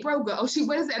when they broke up, was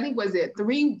it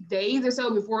 3 days or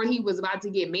so before he was about to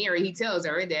get married, he tells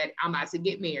her that I'm about to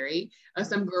get married, or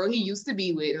some girl he used to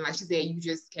be with. And like she said, you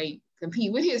just can't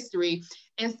compete with history.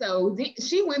 And so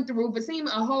she went through Fatima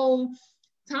a whole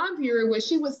time period where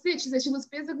she was sick. She said she was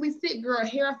physically sick, girl,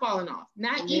 hair falling off,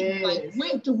 not eating, like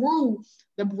went through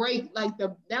the break, like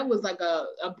that was like a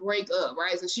breakup,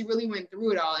 right? So she really went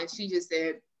through it all. And she just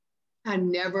said, I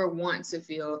never want to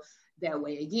feel that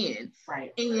way again.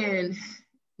 Right. And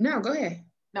no, go ahead.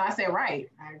 No, I said right.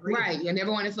 I agree. Right. You never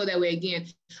want to feel that way again.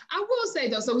 I will say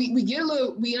though, so we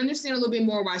understand a little bit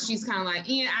more why she's kind of like,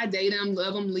 I date him,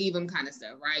 love him, leave him kind of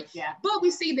stuff, right? Yeah. But we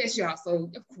see that she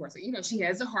also, of course, she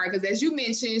has a heart, because as you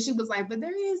mentioned, she was like, but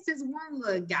there is this one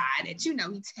little guy that,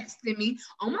 he tested me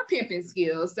on my pimping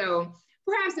skills. So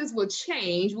perhaps this will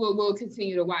change. We'll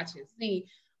continue to watch and see.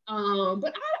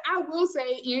 But I will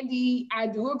say, Andy, I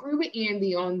do agree with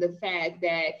Andy on the fact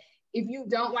that if you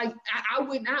don't like, I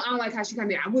don't like how she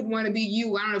come in. I wouldn't want to be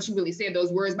you. I don't know if she really said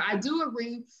those words, but I do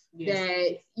agree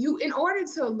that you, in order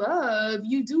to love,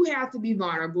 you do have to be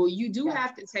vulnerable. You do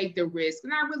have to take the risk.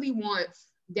 And I really want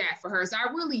that for her. So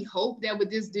I really hope that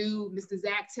with this dude, Mr.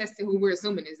 Zach Teston, who we're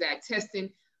assuming is Zach Teston,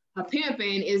 her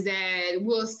pimping, is that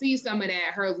we'll see some of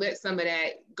that, her let some of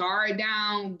that guard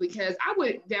down, because I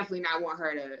would definitely not want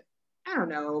her to, I don't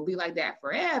know, be like that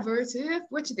forever. Tiff,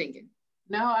 what you thinking?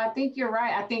 No, I think you're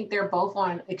right. I think they're both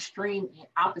on extreme and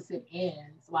opposite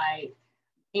ends. Like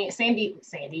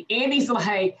Andy's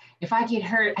like, if I get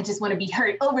hurt, I just want to be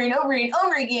hurt over and over and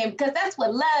over again, because that's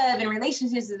what love and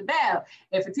relationships is about.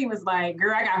 And Fatima's like,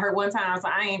 girl, I got hurt one time, so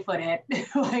I ain't for that. I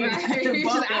felt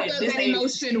that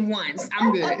emotion once.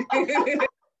 I'm good.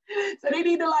 So they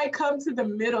need to like come to the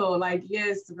middle. Like,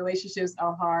 yes, relationships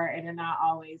are hard and they're not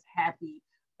always happy,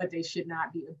 but they should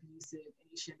not be abusive,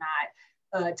 and you should not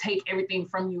take everything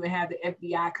from you and have the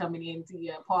FBI coming into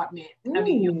your apartment. Ooh. I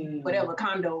mean, whatever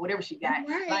condo, whatever she got.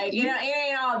 Right. Like, it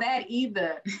ain't all that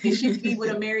either. It shouldn't be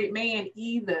with a married man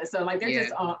either. So like, they're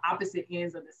just on opposite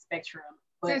ends of the spectrum.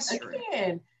 But that's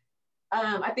again,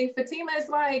 I think Fatima is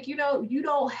like, you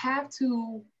don't have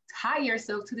to tie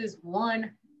yourself to this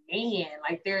one man.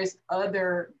 Like, there's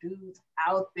other dudes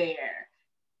out there,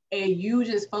 and you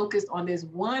just focused on this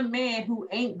one man who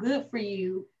ain't good for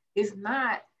you. Is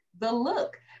not the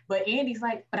look. But Andy's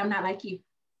like, but I'm not like you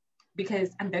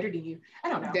because I'm better than you. I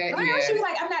don't know. That, She was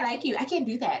like, I'm not like you. I can't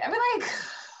do that. I'd be like,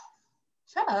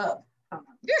 shut up. I don't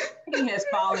know. He has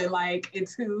fallen like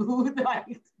into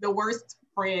like the worst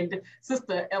friend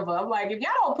sister ever. I'm like, if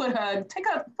y'all don't put her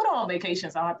on vacation,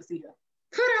 so I'll have to see her.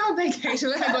 Put her on vacation.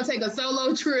 Let her go take a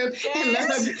solo trip and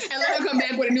let her come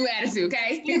back with a new attitude,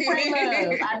 okay?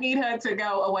 I need her to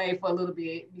go away for a little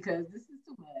bit because this is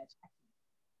too much.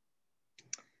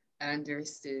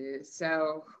 Understood.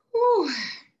 So,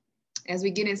 as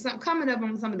we get in coming up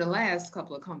on some of the last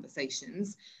couple of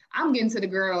conversations, I'm getting to the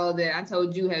girl that I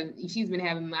told you she's been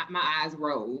having my eyes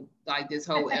roll like this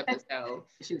whole episode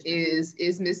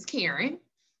is Miss Karen.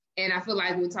 And I feel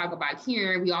like when we talk about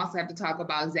Karen, we also have to talk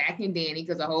about Zach and Danny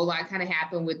because a whole lot kind of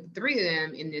happened with the three of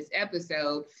them in this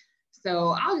episode.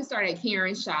 So I'll just start at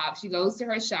Karen's shop. She goes to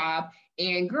her shop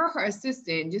and girl, her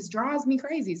assistant just drives me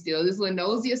crazy still. This little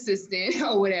nosy assistant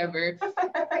or whatever. I'm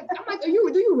like, do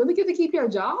you really get to keep your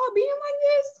job being like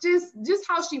this? Just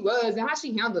how she was and how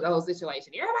she handled the whole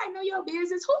situation. Everybody know your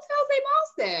business. Who tells they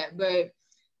boss that? But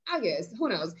I guess, who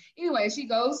knows? Anyway, she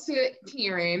goes to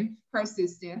Karen, her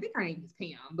assistant. I think her name is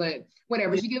Pam, but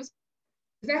whatever. Is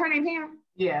that her name, Pam?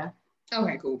 Yeah.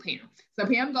 Okay, cool, Pam. So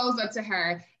Pam goes up to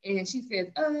her and she says,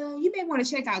 you may want to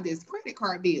check out this credit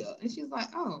card bill. And she's like,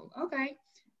 oh, okay.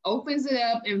 Opens it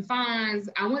up and finds,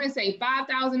 I want to say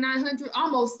 $5,900,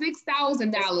 almost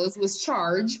 $6,000 was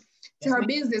charged to her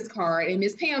business card. And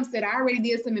Miss Pam said, I already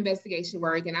did some investigation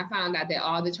work and I found out that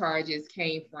all the charges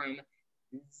came from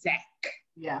Zach.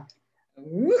 Yeah.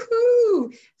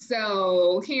 Woohoo!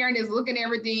 So Karen is looking at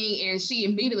everything and she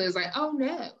immediately is like, oh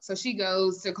no. So she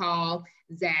goes to call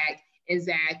Zach and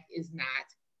Zach is not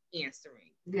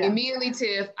answering. Yeah. Immediately,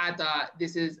 Tiff, I thought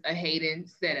this is a Hayden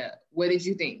setup. What did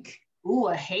you think? Ooh,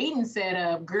 a Hayden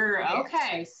setup, girl. Yes.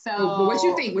 Okay, so what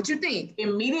you think? What you think?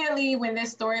 Immediately when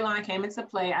this storyline came into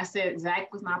play, I said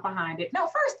Zach was not behind it. No,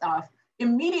 first off,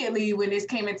 immediately when this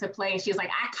came into play, and she was like,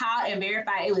 I called and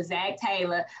verified it was Zach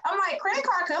Taylor. I'm like, credit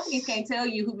card companies can't tell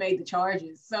you who made the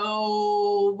charges.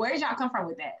 So where did y'all come from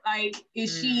with that? Like,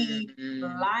 is she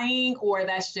lying, or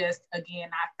that's just, again,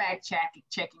 not fact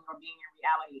checking or being in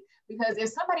reality? Because if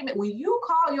somebody, when you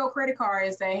call your credit card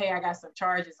and say, hey, I got some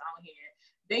charges on here,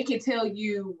 they can tell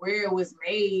you where it was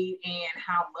made and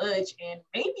how much and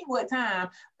maybe what time,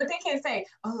 but they can't say,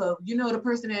 oh, the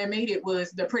person that made it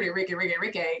was the pretty Ricky. They don't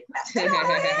know that. You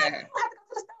have to go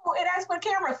to the store and ask for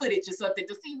camera footage or something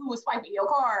to see who was swiping your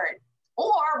card.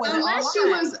 Or was unless she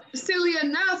was silly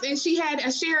enough and she had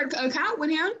a shared account with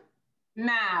him.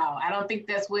 No, I don't think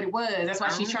that's what it was. That's why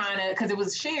she's trying to, because it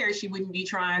was shared, she wouldn't be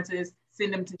trying to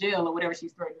send them to jail or whatever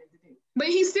she's threatening to do. But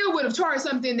he still would have charged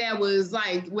something that was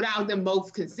like without them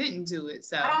both consenting to it.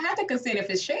 So I don't have to consent if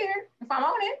it's shared, if I'm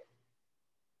on it.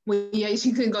 Well, yeah,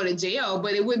 she couldn't go to jail,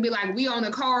 but it wouldn't be like we on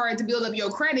a card to build up your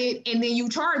credit and then you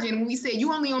charge it. And we said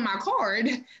you only on my card,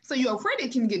 so your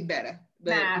credit can get better.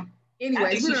 But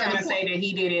anyway, she's trying to say that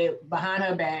he did it behind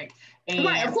her back. And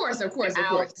right, of course.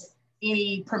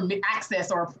 Any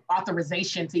access or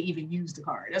authorization to even use the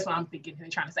card. That's what I'm thinking they're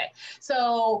trying to say.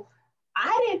 So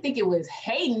I didn't think it was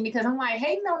Hayden because I'm like,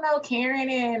 Hayden don't know Karen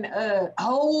and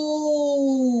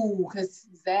because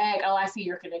Zach, I see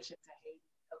your connection to Hayden.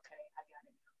 Okay, I got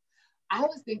it. I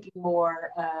was thinking more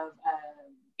of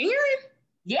Aaron.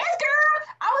 Yes,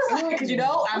 girl. I was like, because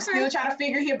I'm still trying to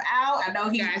figure him out. I know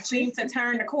he seemed to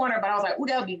turn the corner, but I was like,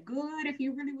 that would be good if he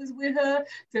really was with her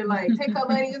to like take her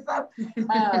money and stuff. So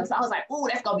I was like,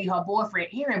 that's gonna be her boyfriend,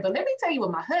 Aaron. But let me tell you what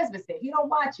my husband said. He don't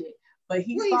watch it, but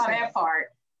he saw that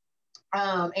part.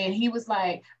 And he was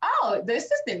like, oh, the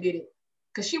assistant did it.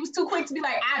 Because she was too quick to be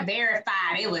like, I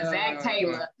verified it was Zach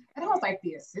Taylor. And I was like,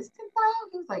 the assistant though?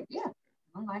 He was like, yeah.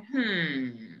 I'm like,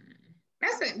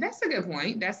 That's a good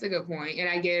point. That's a good point. And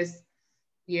I guess,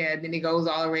 then it goes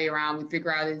all the way around. We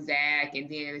figure out it's Zach, and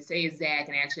then they say it's Zach,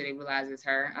 and actually they realize it's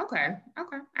her. Okay.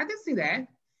 I can see that.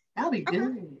 That'll be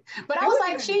good. But I was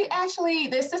like,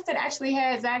 the assistant actually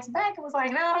had Zach's back and was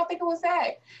like, no, I don't think it was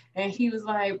Zach. And he was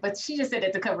like, but she just said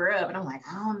that to cover up. And I'm like,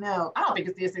 I don't know. I don't think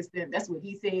it's the assistant. That's what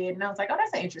he said. And I was like, oh,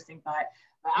 that's an interesting thought.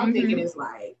 But I'm thinking it's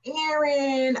like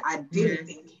Aaron. I didn't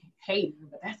think Hayden,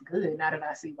 but that's good now that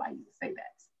I see why you would say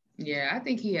that. Yeah, I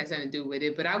think he has something to do with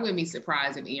it, but I wouldn't be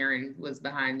surprised if Aaron was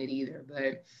behind it either.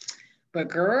 But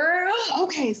girl,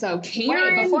 okay, so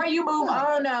Karen. Wait, before you move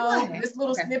on, this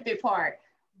little snippet part.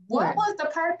 What was the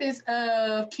purpose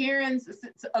of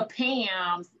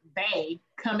Pam's bae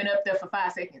coming up there for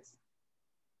 5 seconds?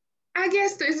 I I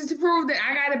guess this is to prove that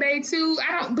I got a bae too.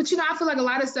 But I feel like a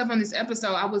lot of stuff on this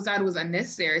episode thought it was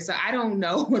unnecessary. So I don't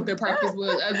know what the purpose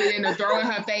was other than to throw in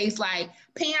her face like,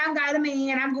 Pam got a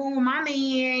man, I'm going with my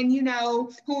man,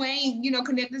 who ain't,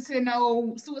 connected to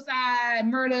no suicide,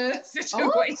 murder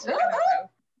situation.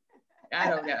 I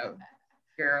don't know.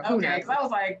 Girl, who knows? Because I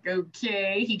was like,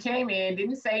 okay, he came in,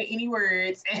 didn't say any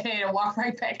words, and walked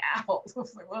right back out. So I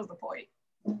was like, what was the point?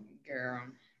 Girl,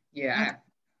 yeah,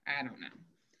 I don't know.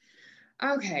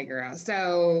 Okay, girl.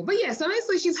 So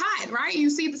basically she's hot, right?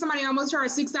 You see that somebody almost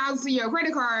charged $6,000 to your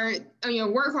credit card, on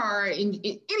your work card, in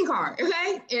any card,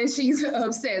 okay? And she's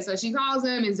upset. So she calls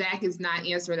him and Zach is not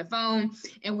answering the phone.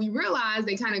 And we realize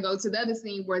they kind of go to the other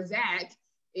scene where Zach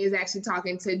is actually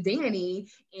talking to Danny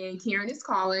and Karen is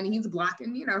calling. He's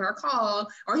blocking, her call,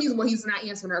 or he's not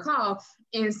answering her call.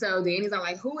 And so Danny's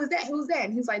like, who is that? Who's that?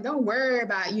 And he's like, don't worry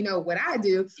about, what I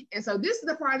do. And so this is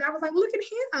the part I was like, look at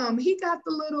him. He got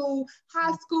the little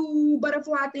high school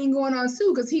butterfly thing going on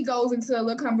too, because he goes into a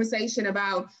little conversation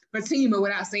about Fatima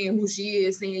without saying who she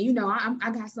is, saying,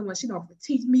 I got someone, she don't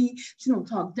critique me. She don't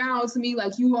talk down to me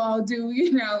like you all do,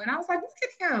 And I was like,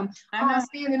 look at him, all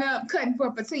standing up, cutting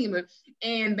for Fatima.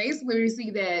 And basically we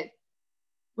see that,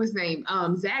 what's his name?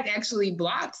 Zach actually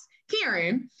blocks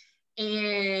Karen.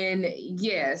 And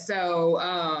yeah, so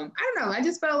I don't know. I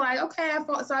just felt like, okay, I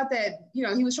thought that,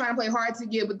 he was trying to play hard to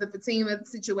get with the Fatima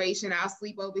situation. I'll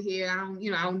sleep over here. I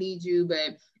don't need you.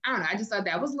 But I don't know. I just thought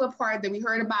that was a little part that we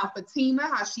heard about Fatima,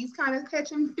 how she's kind of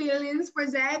catching feelings for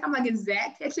Zach. I'm like, is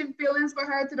Zach catching feelings for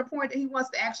her to the point that he wants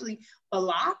to actually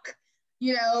block,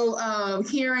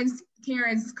 Karen's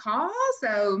call?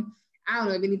 So I don't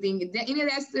know if any of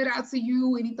that stood out to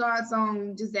you. Any thoughts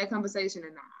on just that conversation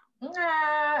or not?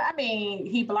 I mean,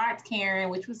 he blocked Karen,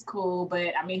 which was cool,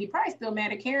 but I mean, he probably still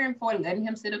mad at Karen for letting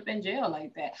him sit up in jail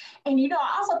like that. And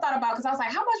I also thought about, because I was like,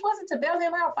 how much was it to bail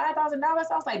him out? $5,000? I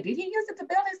was like, did he use it to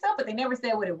bail himself? But they never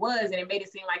said what it was, and it made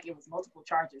it seem like it was multiple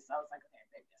charges. So I was like, okay,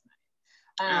 maybe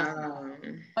that's not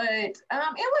it. But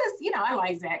it was, I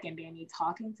like Zach and Danny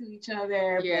talking to each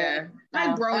other. Yeah, but,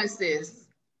 like bro and sis.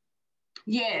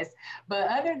 Yes, but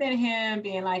other than him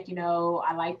being like,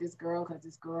 I like this girl because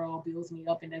this girl builds me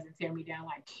up and doesn't tear me down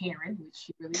like Karen, which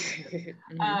she really did.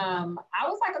 I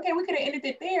was like, okay, we could have ended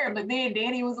it there. But then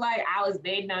Danny was like, I was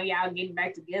betting on y'all getting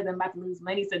back together. I'm about to lose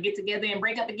money, so get together and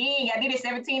break up again. I did it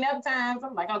 17 other times.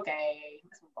 I'm like, okay,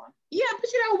 let's move on. Yeah,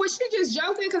 but was she just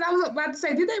joking? Because I was about to say,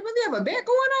 did they really have a bet going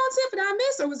on, Tiff, and I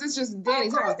missed, or was this just Danny?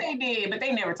 Of course they did, but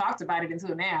they never talked about it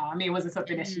until now. I mean, it wasn't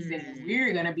something that she said,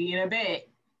 we're going to be in a bet.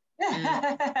 Okay.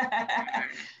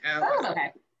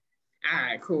 All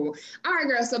right, cool. All right,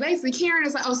 girl. So basically, Karen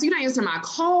is like, oh, so you don't answer my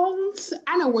calls?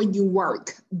 I know where you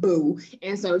work, boo.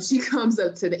 And so she comes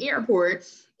up to the airport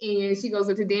and she goes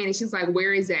up to Danny. She's like,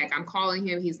 where is Zach? I'm calling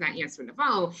him. He's not answering the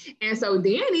phone. And so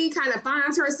Danny kind of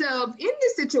finds herself in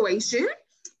this situation.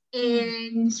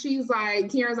 And she's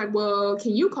like, Karen's like, well,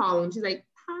 can you call him? She's like,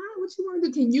 what you want to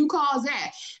do? Can you call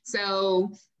Zach? So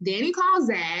Danny calls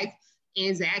Zach.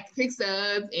 And Zach picks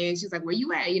up and she's like, where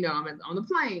you at? I'm on the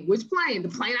plane. Which plane? The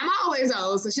plane I'm always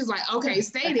on. So she's like, okay,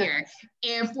 stay there.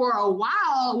 And for a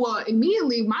while,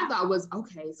 immediately my thought was,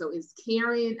 okay, so is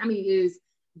Danny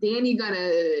gonna,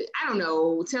 I don't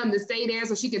know, tell him to stay there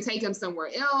so she can take him somewhere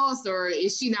else? Or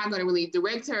is she not gonna really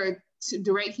direct Karen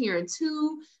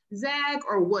to Zach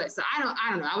or what? So I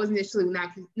don't know. I was initially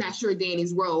not sure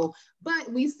Danny's role,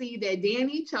 but we see that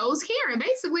Danny chose Karen.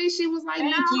 Basically, she was like,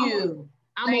 Thank you.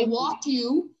 I'm going to walk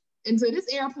you into this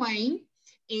airplane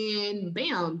and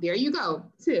bam, there you go.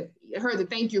 Tiff, I heard the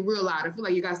thank you real loud. I feel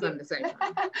like you got something to say.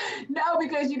 No,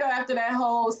 because after that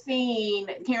whole scene,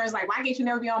 Karen's like, why can't you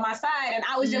never be on my side? And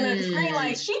I was yelling at the screen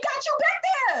like, she got you back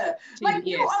there. Like,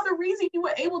 you are the reason you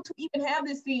were able to even have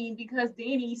this scene, because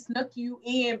Danny snuck you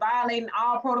in, violating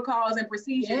all protocols and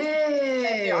procedures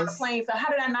on the plane. So how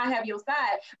did I not have your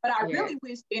side? But I really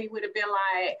wish Danny would have been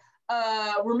like,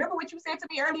 remember what you said to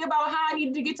me earlier about how I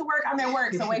needed to get to work? I'm at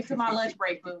work, so wait till my lunch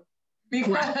break, boo.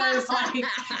 Because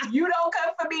you don't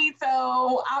come for me,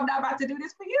 so I'm not about to do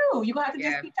this for you. You're gonna have to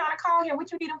just keep trying to call him. What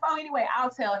you need him for anyway? I'll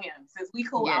tell him. Since we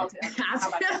cool, I'll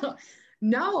tell him.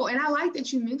 No, and I like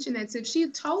that you mentioned that, Tiff. She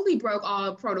totally broke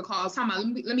all protocols. Talking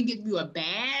about, let me give you a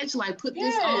badge, like put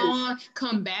this on,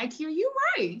 come back here. You're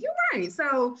right.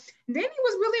 So Danny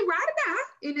was really right about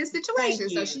in this situation.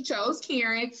 So she chose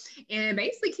Karen, and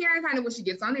basically Karen kind of, when she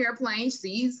gets on the airplane,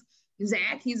 sees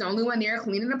Zach, he's the only one there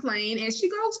cleaning the plane, and she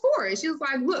goes for it. She was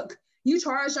like, look, you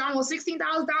charged almost $16,000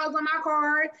 on my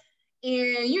card,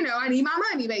 and I need my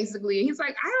money, basically. And he's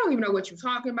like, I don't even know what you're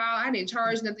talking about. I didn't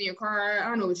charge nothing in your card. I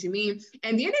don't know what you mean.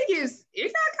 And then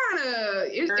it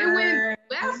went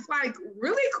left like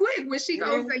really quick when she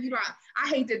goes like, I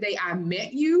hate the day I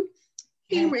met you.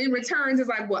 He in returns is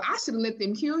like, well, I should have let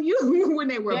them kill you when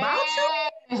they were about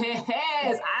to.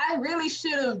 Yes, I really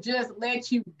should have just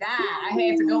let you die. I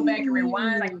had to go back and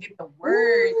rewind so I can get the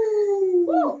words. Woo.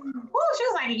 Woo. She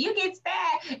was like, you get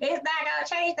stabbed, it's not gonna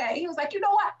change that. He was like, you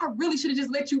know what? I really should have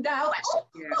just let you die. I was like,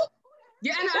 oh.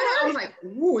 Yeah, I was like,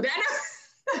 ooh, that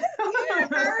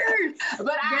hurt.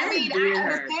 But I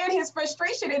understand his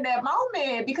frustration in that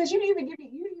moment because you didn't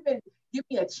even give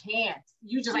me a chance.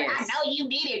 You just like, I know you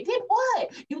did it. Did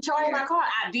what? You charged my car.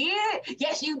 I did?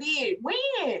 Yes, you did. When?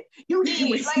 You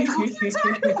did. Like, who you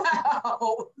talking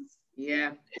about?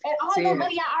 Yeah. And all the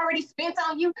money I already spent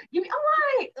on you. I'm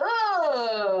like,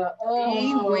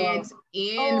 He went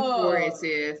in for it,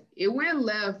 sis. It went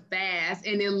left fast,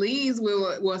 and it leaves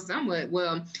somewhat.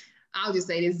 I'll just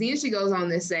say this. Then she goes on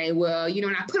to say, well,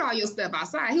 and I put all your stuff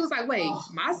outside. He was like, wait,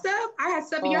 my stuff? I had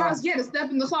stuff in your house? Yeah, the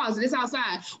stuff in the closet. It's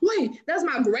outside. Wait, that's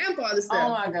my grandfather's stuff.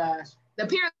 Oh, my gosh.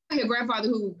 Apparently, a grandfather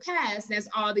who passed, that's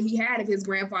all that he had of his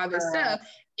grandfather's stuff.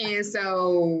 And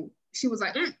so she was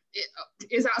like,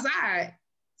 it's outside.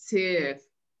 Tiff.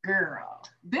 Girl,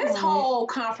 this whole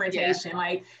confrontation,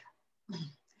 like,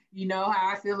 you know how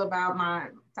I feel about my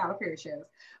Tyler Perry shows.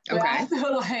 But I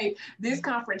feel like this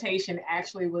confrontation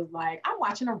actually was like, I'm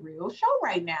watching a real show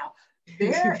right now.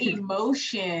 Their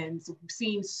emotions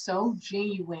seem so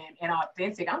genuine and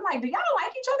authentic. I'm like, do y'all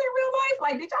like each other in real life?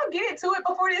 Like, did y'all get into it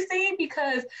before this scene?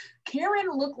 Because Karen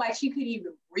looked like she couldn't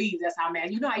even breathe. That's how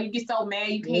mad. You know how you get so mad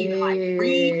you can't even like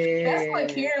breathe? That's what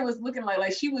Karen was looking like.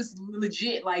 Like, she was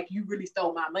legit like, you really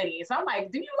stole my money. And so I'm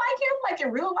like, do you like him like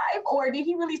in real life? Or did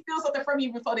he really steal something from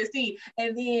you before this scene?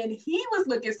 And then he was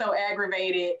looking so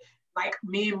aggravated, like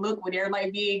men look when they're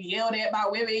like being yelled at by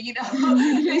women, And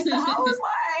so I was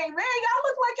like, man, y'all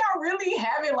look like y'all really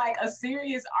having like a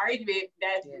serious argument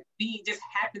that just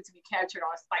happened to be captured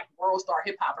on like World Star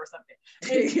Hip Hop or something.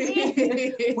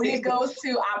 And when it goes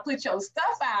to, I put your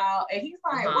stuff out, and he's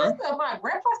like, what's up, my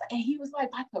grandpa? And he was like,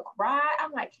 about to cry.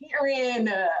 I'm like, Karen.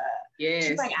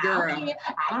 She's like, I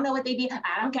don't know what they did.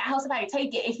 I don't care how somebody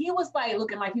take it. And he was like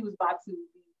looking like he was about to be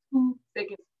 2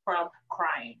 seconds from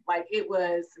crying. Like, it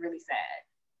was really sad.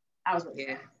 I was really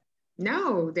sad.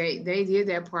 No, they did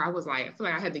that part. I was like, I feel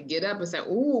like I had to get up and say,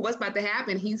 "Ooh, what's about to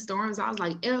happen?" He storms. I was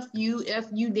like, F you,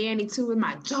 Danny, too, in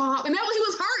my job." And that was, he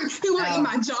was hurt. He was like, in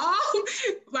my job?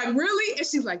 Like, really? And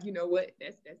she's like, you know what?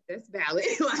 That's valid.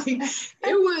 Like, it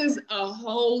was a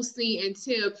whole scene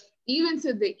until even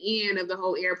to the end of the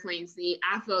whole airplane scene.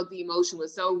 I felt the emotion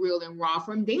was so real and raw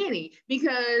from Danny,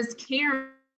 because Karen,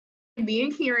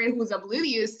 being Karen, who was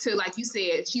oblivious to, like you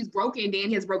said, she's broken.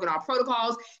 Danny has broken all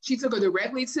protocols. She took her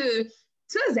directly to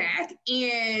Zach,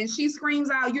 and she screams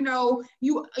out,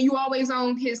 you always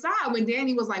on his side. When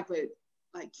Danny was like, but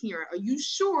like, Karen, are you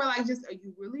sure? Like, just, are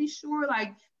you really sure?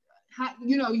 Like, how,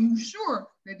 you sure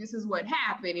that this is what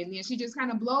happened? And then she just kind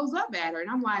of blows up at her,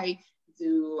 and I'm like,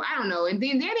 dude, I don't know. And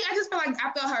then Danny, I just felt like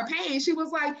I felt her pain. She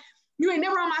was like, you ain't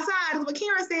never on my side, is what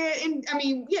Karen said. And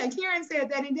Karen said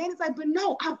that. And Danny's like, but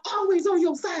no, I'm always on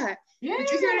your side. Yeah.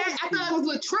 Did you hear that? I thought it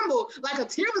was a tremble, like a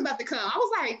tear was about to come. I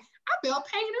was like, I felt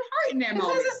pain and hurt in that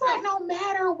moment. Because it's like, no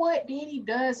matter what Danny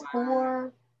does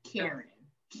for Karen,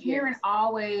 Karen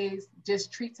always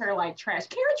just treats her like trash.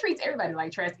 Karen treats everybody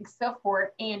like trash except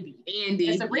for Andy. And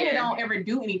Sabrina don't ever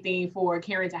do anything for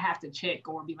Karen to have to check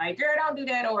or be like, girl, don't do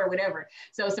that or whatever.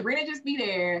 So Sabrina just be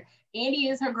there. Andy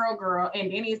is her girl, and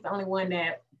Danny is the only one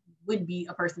that would be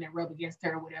a person that rub against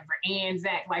her or whatever. And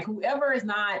Zach, like, whoever is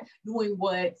not doing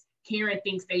what Karen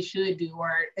thinks they should do,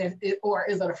 or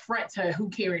is an affront to who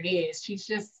Karen is. She's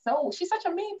such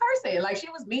a mean person. Like, she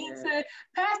was mean to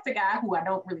Pastor guy, who I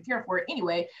don't really care for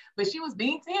anyway, but she was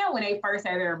mean to him when they first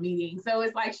had their meeting. So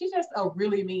it's like, she's just a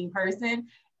really mean person.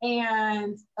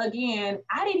 And again,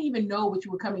 I didn't even know what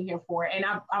you were coming here for. And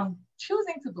I'm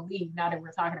choosing to believe, now that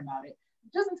we're talking about it,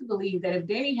 choosing to believe that if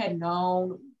Danny had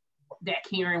known that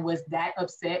Karen was that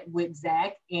upset with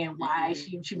Zach and why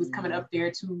she was coming up there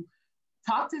to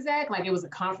talk to Zach, like it was a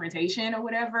confrontation or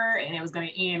whatever, and it was going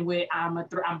to end with, I'm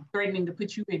threatening to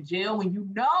put you in jail, when you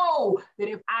know that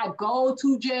if I go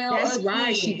to jail, that's again,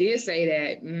 right, she did say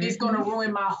that. It's going to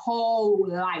ruin my whole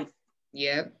life.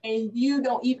 Yep. And you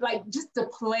don't even, like, just to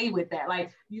play with that,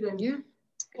 like, you done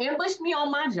ambushed me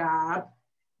on my job,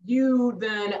 you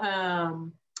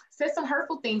done said some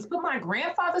hurtful things, put my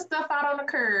grandfather's stuff out on the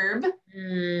curb,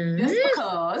 just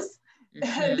because.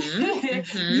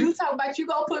 You talk about you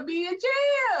gonna put me in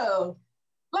jail.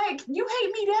 Like, you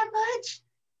hate me that much?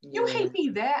 You hate me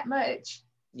that much?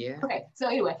 Yeah. Okay, so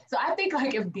anyway, so I think,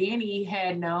 like, if Danny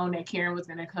had known that Karen was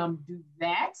gonna come do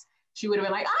that, she would have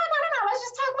been like, oh, no, let's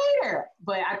just talk later.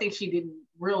 But I think she didn't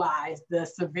realize the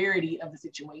severity of the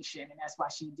situation. And that's why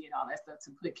she did all that stuff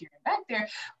to put Karen back there.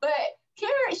 But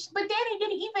Danny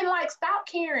didn't even like stop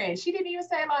Karen. She didn't even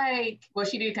say like, well,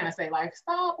 she did kind of say like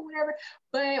stop or whatever.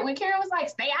 But when Karen was like,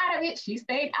 stay out of it, she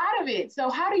stayed out of it. So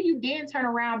how do you then turn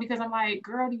around? Because I'm like,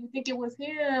 girl, do you think it was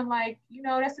him? Like, you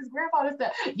know, that's his grandfather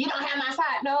stuff. You don't have my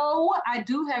side. No, I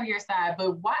do have your side.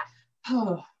 But why?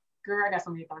 Oh, girl, I got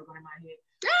so many thoughts going in my head.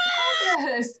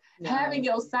 Because having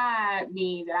your side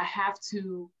means that I have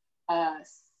to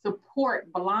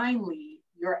support blindly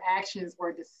your actions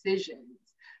or decisions.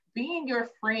 Being your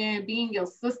friend, being your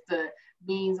sister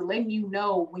means letting you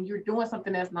know when you're doing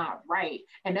something that's not right.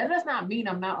 And that does not mean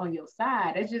I'm not on your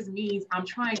side. It just means I'm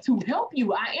trying to help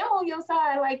you. I am on your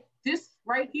side. Like, this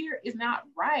right here is not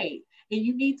right. And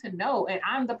you need to know. And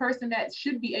I'm the person that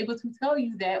should be able to tell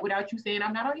you that without you saying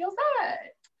I'm not on your side.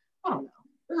 I don't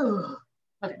know. Ugh.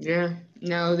 Okay. Yeah,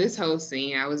 no, this whole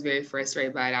scene, I was very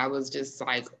frustrated by it. I was just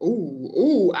like,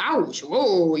 ooh, ouch,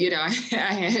 whoa, you know, I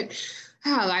had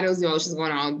a lot of those emotions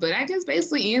going on. But I guess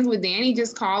basically ends with Danny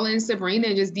just calling Sabrina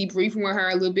and just debriefing with her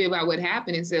a little bit about what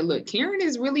happened and said, look, Karen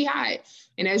is really hot.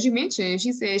 And as you mentioned,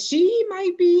 she said she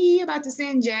might be about to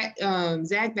send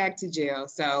Zach back to jail.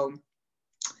 So,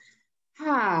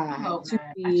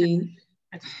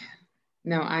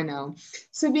 no, I know.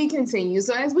 To be continued.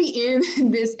 So as we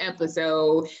end this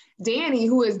episode, Danny,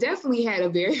 who has definitely had a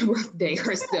very rough day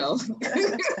herself,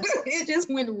 it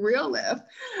just went real left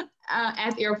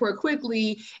at the airport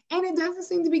quickly. And it doesn't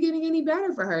seem to be getting any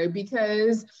better for her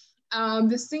because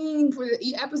the scene for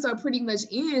the episode pretty much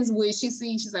ends with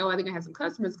she's like, oh, I think I have some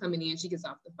customers coming in. She gets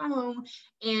off the phone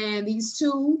and these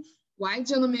two white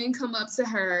gentlemen come up to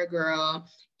her, girl,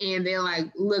 and they're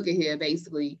like, look at here,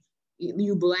 basically,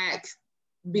 you black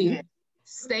B,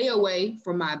 stay away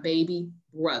from my baby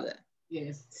brother.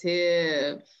 Yes.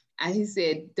 Tip. And he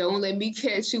said, don't let me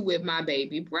catch you with my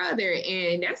baby brother.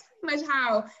 And that's pretty much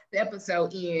how the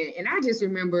episode ended. And I just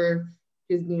remember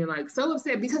just being like so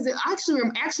upset because it actually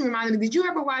reminded me, did you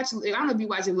ever watch, I don't know if you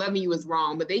watched Loving You Is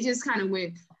Wrong, but they just kind of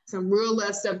went some real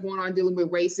left stuff going on dealing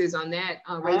with racism on that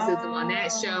on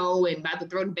that show and about to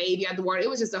throw the baby out the water. It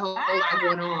was just a whole lot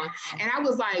going on. And I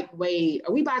was like, wait,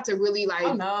 are we about to really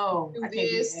like do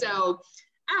this? So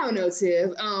I don't know,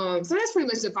 Tiff. So that's pretty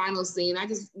much the final scene.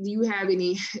 Do you have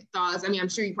any thoughts? I mean, I'm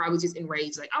sure you probably just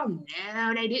enraged, like, oh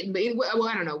no, they didn't. But well,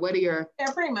 I don't know. What are your?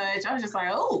 Yeah, pretty much. I was just like,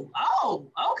 oh,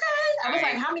 okay. I was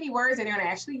like, how many words are they going to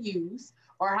actually use,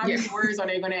 or how many words are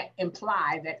they going to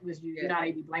imply that was used? You know,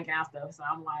 they be blanking out stuff. So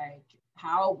I'm like,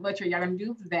 how much are y'all going to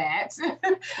do for that?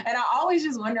 And I always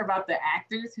just wonder about the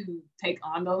actors who take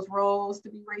on those roles to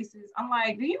be racist. I'm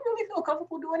like, do you really feel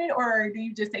comfortable doing it, or do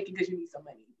you just take it because you need some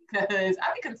money? Because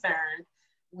I'd be concerned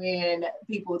when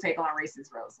people take on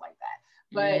racist roles like that.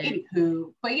 But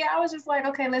anywho, I was just like,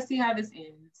 okay, let's see how this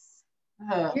ends.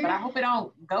 But I hope it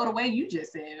don't go the way you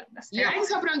just said. I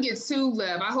just hope it don't get too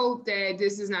left. I hope that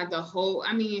this is not the whole,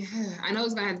 I mean, I know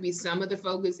it's gonna have to be some of the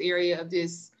focus area of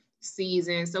this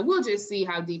season. So we'll just see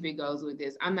how deep it goes with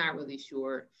this. I'm not really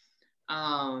sure.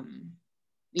 I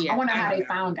wonder how they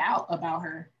found out about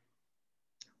her.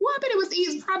 Well, I bet it was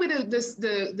easy. Probably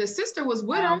the sister was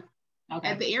with him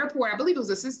at the airport. I believe it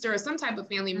was a sister or some type of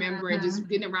family member, and just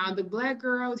getting around the black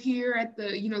girl here at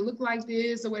the, look like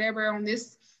this or whatever on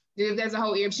this. There's a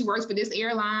whole air. She works for this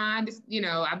airline. This,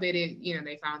 I bet it.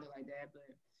 They found it like that.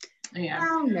 But I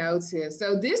don't know, Tiff.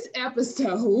 So this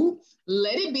episode,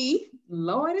 let it be,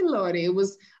 Lordy, it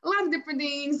was a lot of different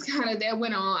things kind of that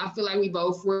went on. I feel like we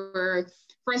both were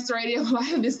frustrated a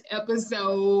lot of this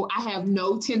episode. I have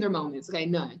no tender moments, okay,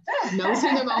 none. No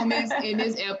tender moments in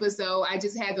this episode. I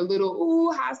just had the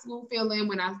little high school feeling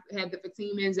when I had the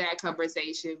Fatima and Zach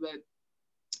conversation. But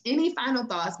any final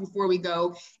thoughts before we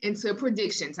go into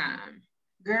prediction time?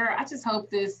 Girl, I just hope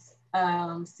this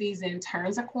season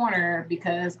turns a corner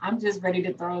because I'm just ready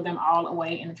to throw them all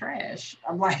away in the trash.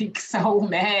 I'm like so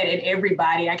mad at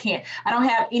everybody. I don't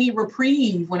have any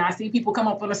reprieve when I see people come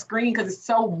up on the screen because it's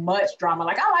so much drama.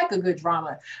 Like, I like a good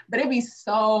drama, but it'd be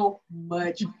so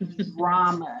much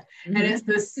drama. And it's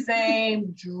the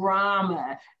same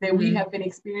drama that we have been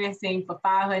experiencing for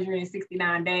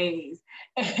 569 days.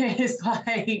 And it's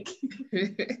like,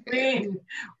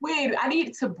 when I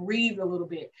need to breathe a little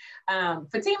bit.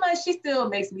 Fatima, she still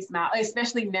makes me smile,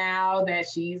 especially now that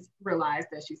she's realized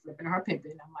that she's slipping her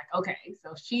pimping. I'm like, okay,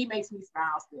 so she makes me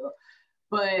smile still.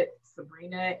 But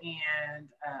Sabrina and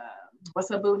what's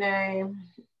her boo name?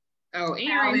 Oh,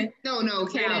 Aaron. No,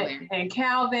 Calvin. And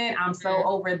Calvin, I'm so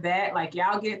over that. Like,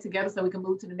 y'all get it together so we can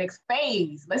move to the next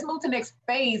phase. Let's move to the next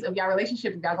phase of y'all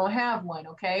relationship if y'all gonna have one,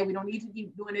 okay? We don't need to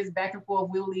keep doing this back and forth,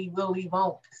 will leave,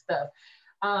 won't stuff.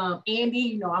 Andy,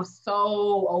 you know, I'm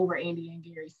so over Andy and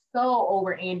Gary, so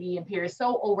over Andy and Paris,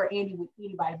 so over Andy with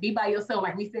anybody. Be by yourself,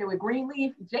 like we said with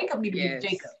Greenleaf. Jacob need to be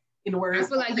Jacob. In the words, I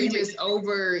feel like you just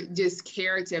over just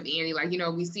character of Annie. Like, you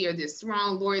know, we see her this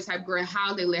strong lawyer type girl.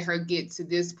 How they let her get to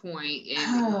this point,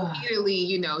 and immediately,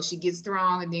 you know, she gets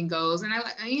strong and then goes. And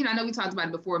I know we talked about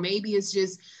it before. Maybe it's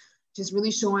just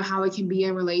really showing how it can be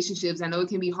in relationships. I know it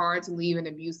can be hard to leave an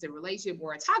abusive relationship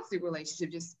or a toxic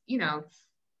relationship. Just, you know,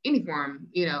 any form,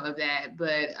 you know, of that.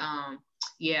 But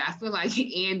yeah, I feel like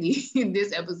Andy in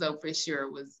this episode for sure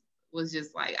was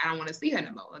just like, I don't want to see her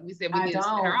no more. Like we said, we need to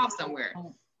send her off somewhere.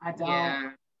 I don't.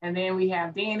 Yeah. And then we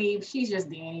have Danny. She's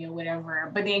just Danny or whatever.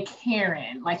 But then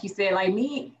Karen, like you said, like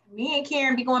me and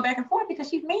Karen be going back and forth because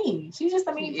she's mean. She's just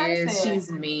a mean person.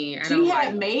 She's mean. She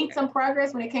had made some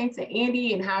progress when it came to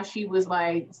Andy and how she was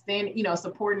like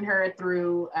supporting her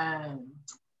through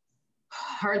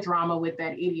her drama with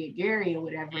that idiot Gary or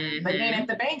whatever. Mm-hmm. But then at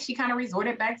the bank, she kind of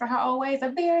resorted back to her old ways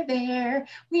of they're there,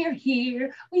 we're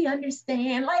here, we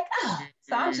understand. Like,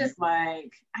 so I'm just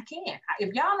like, I can't.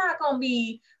 If y'all not gonna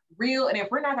be real, and if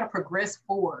we're not gonna progress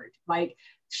forward, like,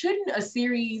 shouldn't a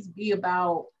series be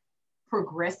about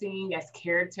progressing as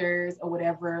characters or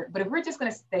whatever? But if we're just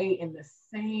gonna stay in the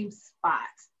same spot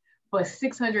for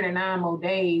 609 more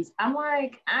days, I'm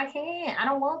like, I can't, I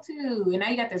don't want to. And now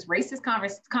you got this racist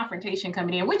confrontation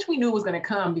coming in, which we knew was gonna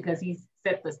come because he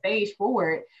set the stage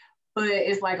for it. But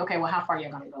it's like, okay, well, how far are you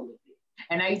gonna go with it?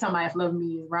 And now you're talking about if Love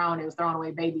Me is wrong, it was throwing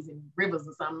away babies in rivers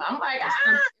or something. I'm like,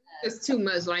 it's too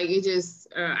much. Like, it just,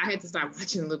 I had to stop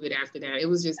watching a little bit after that. It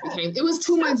was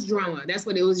too much drama. That's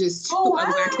what it was, just too much.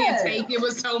 I can't take it.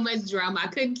 Was so much drama. I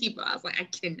couldn't keep up. I was like, I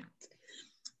cannot.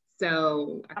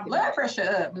 So my blood pressure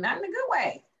up, not in a good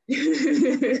way.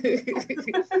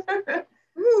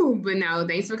 Ooh, but no,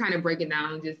 thanks for kind of breaking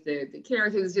down just the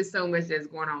characters, just so much that's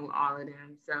going on with all of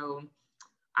them. So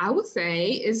I would say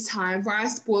it's time for our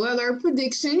spoiler alert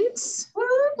predictions.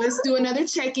 Let's do another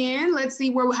check-in. Let's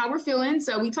see how we're feeling.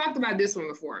 So we talked about this one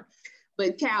before,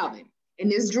 but Calvin and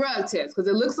this drug test, because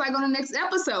it looks like on the next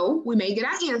episode, we may get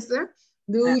our answer.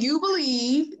 Do you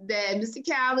believe that Mr.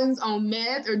 Calvin's on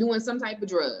meth or doing some type of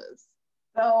drugs?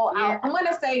 So yeah. I'm going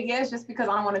to say yes, just because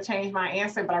I don't want to change my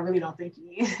answer, but I really don't think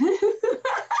he is.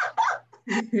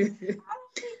 I don't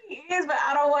think he is, but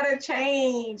I don't want to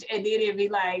change. And then it'd be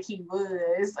like he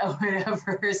was or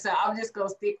whatever. So I'm just going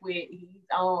to stick with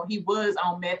he was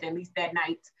on meth at least that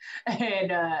night.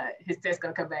 And his test's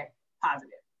going to come back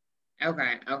positive.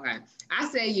 Okay. I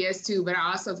say yes too, but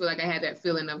I also feel like I had that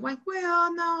feeling of like,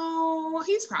 well, no,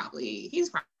 he's probably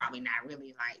not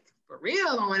really like for real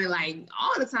on it like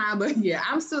all the time. But yeah,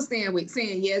 I'm still saying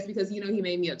yes because, you know, he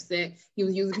made me upset. He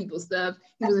was using people's stuff.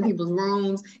 He was in people's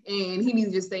rooms, and he needs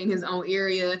to just stay in his own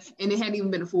area. And it hadn't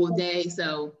even been a full day.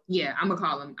 So yeah, I'm gonna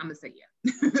call him. I'm gonna say yeah.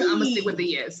 I'm gonna stick with the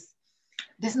yes.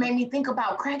 This made me think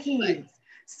about crackheads.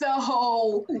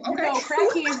 So, you know,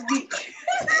 crackheads be...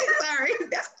 Sorry.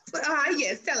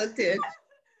 Yes, tell us, Tim.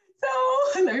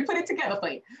 So, let me put it together for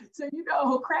you. So, you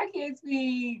know, crackheads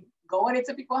be going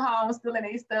into people's homes, stealing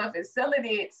their stuff and selling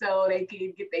it so they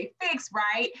can get their fix,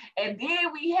 right? And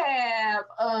then we have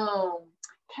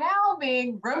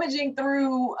Calvin rummaging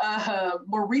through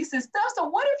Maurice's stuff. So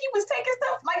what if he was taking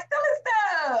stuff, like stealing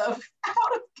stuff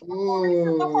out of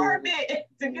Maurice's apartment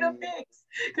to get a fix?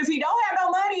 Because he don't have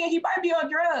no money and he might be on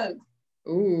drugs.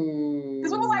 Ooh.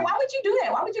 Because we was like, why would you do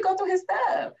that? Why would you go through his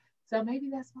stuff? So maybe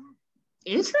that's why.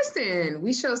 Interesting.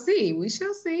 We shall see.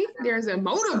 There's a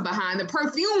motive behind the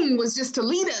perfume was just to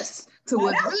lead us to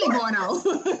what's really going on.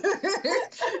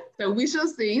 So we shall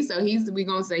see. So we're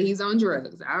gonna say he's on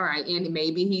drugs. All right. And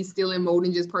maybe he's still in more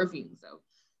than just perfume. So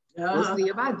we'll see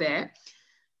about that.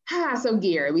 So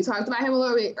Gary, we talked about him a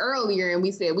little bit earlier, and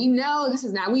we said we knew this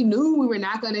was not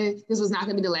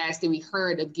gonna be the last thing we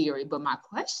heard of Gary. But my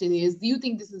question is, do you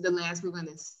think this is the last we're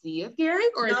gonna see of Gary,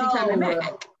 or is he coming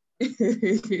back?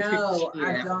 No, yeah.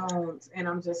 I don't. And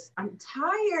I'm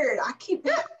tired. I keep,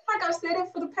 like I said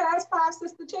it for the past 5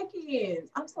 sister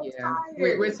check-ins. I'm so tired.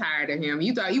 We're tired of him.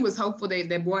 You thought you was hopeful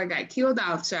that boy got killed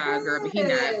off, child, girl, but he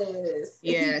not.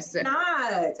 Yes. He's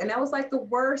not. And that was like the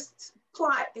worst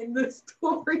plot in the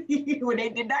story when they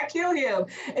did not kill him.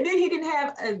 And then he didn't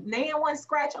have one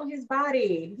scratch on his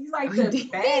body. He's like the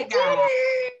bad guy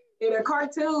in a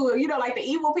cartoon. You know, like the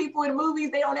evil people in the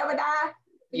movies, they don't ever die.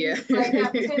 Yeah. Like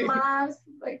have 10 lives.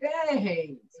 Like,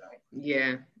 dang.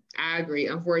 Yeah. I agree.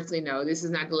 Unfortunately, no, this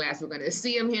is not the last we're going to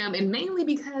see of him. And mainly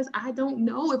because I don't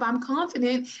know if I'm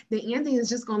confident that Anthony is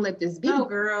just going to let this be. No,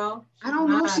 girl. I don't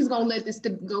know if she's going to let this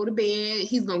go to bed.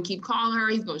 He's going to keep calling her.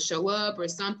 He's going to show up or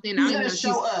something. He's going to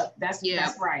show up. That's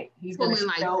right. He's going to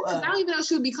show up. I don't even know if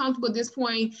she would be comfortable at this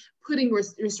point putting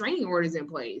restraining orders in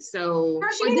place. So, girl,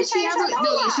 she did she ever?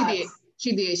 No, yeah,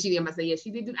 she did. She did. I say, yeah,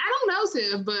 she did. I don't know,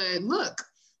 Siv, but look,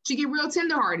 she get real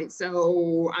tenderhearted.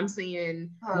 So I'm saying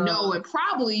no, and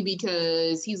probably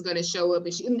because he's gonna show up,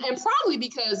 and probably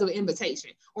because of an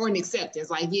invitation or an acceptance.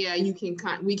 Like, yeah,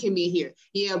 we can be here.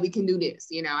 Yeah, we can do this.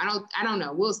 You know, I don't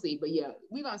know. We'll see. But yeah,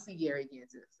 we're gonna see Gary again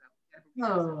too.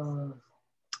 So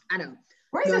I know.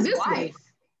 Where's his wife?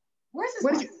 Where's his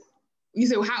wife? You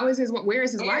said, how is his? Where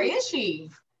is his wife? Where is she?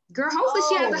 Girl, hopefully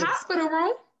she has a hospital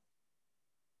room.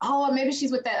 Oh, maybe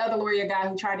she's with that other lawyer guy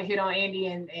who tried to hit on Andy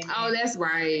and oh, that's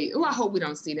right. Oh, I hope we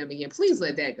don't see them again. Please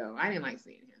let that go. I didn't like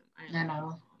seeing him. I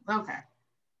know. Okay.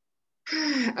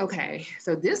 Okay.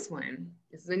 So this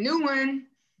is a new one.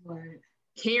 What?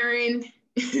 Karen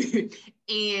and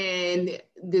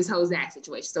this whole Zach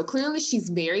situation. So clearly she's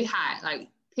very hot, like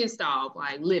pissed off,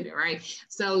 like livid, right?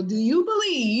 So do you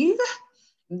believe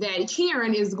that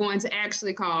Karen is going to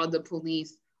actually call the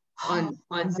police on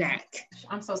Zach?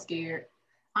 I'm so scared.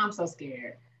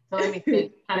 So let me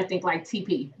think, trying to think like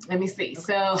TP. Let me see.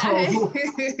 So put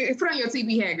on your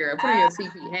TP hat, girl. Put on your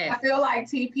TP hat. I feel like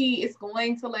TP is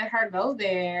going to let her go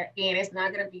there, and it's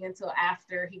not going to be until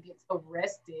after he gets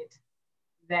arrested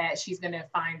that she's going to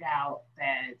find out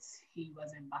that he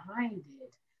wasn't behind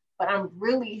it. But I'm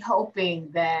really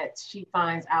hoping that she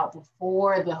finds out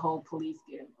before police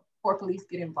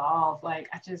get involved. Like,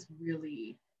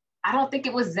 I don't think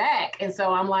it was Zach. And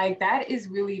so I'm like, that is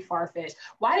really far-fetched.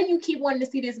 Why do you keep wanting to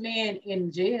see this man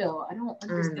in jail? I don't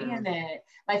understand that.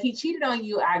 Like, he cheated on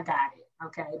you, I got it,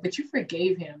 okay? But you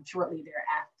forgave him shortly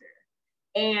thereafter.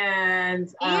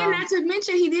 And not to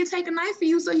mention, he did take a knife for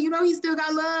you, so you know he still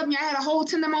got love. Y'all had a whole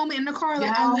tender moment in the car.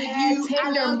 Like, I love you.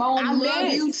 I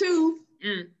love you too.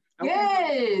 Okay.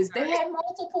 Yes, they had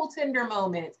multiple tender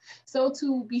moments. So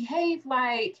to behave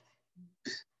like,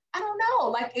 I don't know,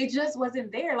 like it just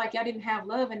wasn't there. Like y'all didn't have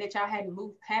love and that y'all hadn't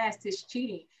moved past his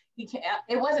cheating.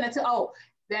 It wasn't until,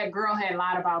 that girl had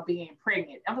lied about being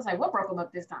pregnant. I was like, what broke them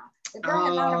up this time? The girl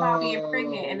had lied about being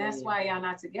pregnant and that's why y'all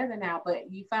not together now.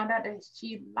 But you found out that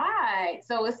she lied.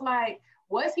 So it's like,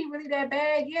 was he really that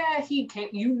bad? Yeah,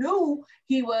 you knew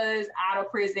he was out of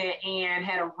prison and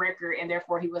had a record and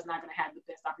therefore he was not going to have the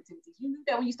best opportunities. You knew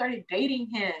that when you started dating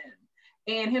him.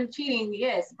 And him cheating,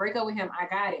 yes, break up with him, I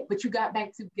got it. But you got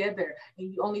back together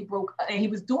and you only broke up, and he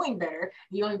was doing better.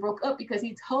 You only broke up because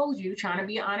he told you, trying to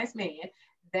be an honest man,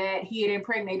 that he had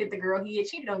impregnated the girl he had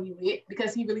cheated on you with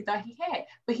because he really thought he had,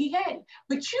 but he hadn't.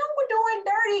 But you were doing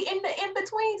dirty in the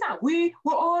in-between time. We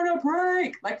were on a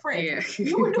break, like friends. Yeah.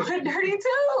 You were doing dirty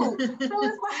too. So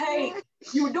it's like,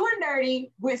 you were doing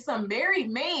dirty with some married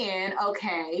man,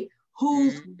 okay,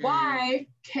 whose wife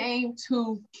came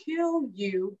to kill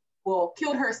you,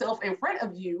 killed herself in front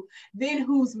of you, then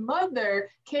whose mother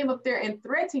came up there and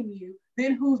threatened you,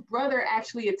 then whose brother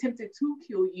actually attempted to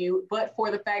kill you, but for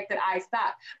the fact that I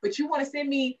stopped. But you want to send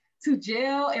me to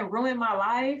jail and ruin my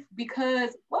life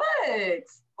because what?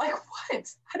 Like what?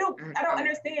 I don't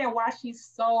understand why she's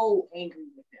so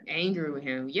angry with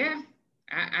him. Yeah.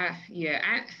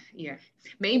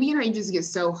 Maybe, you just get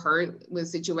so hurt with the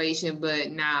situation,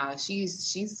 but nah,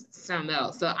 she's something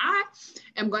else. So I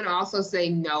am going to also say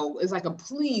no. It's like a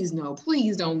please, no,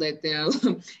 please don't let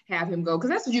them have him go. Because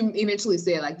that's what you eventually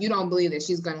said. Like, you don't believe that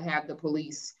she's going to have the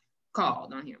police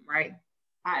called on him, right?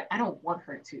 I don't want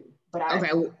her to, but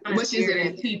which is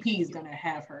it? TP is gonna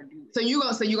have her do it. So you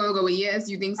gonna go with yes?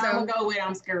 You think so? I'm gonna go with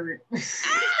I'm scared.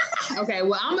 Okay,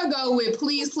 well I'm gonna go with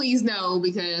please no,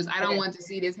 because I don't want to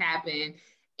see this happen,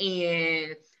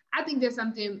 and I think that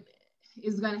something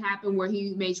is gonna happen where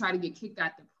he may try to get kicked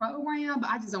out the program, but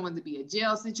I just don't want it to be a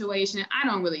jail situation. I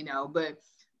don't really know, but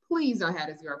please don't have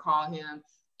this girl call him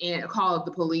and call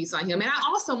the police on him. And I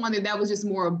also wonder if that was just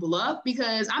more a bluff,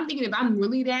 because I'm thinking if I'm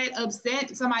really that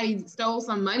upset, somebody stole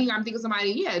some money, or I'm thinking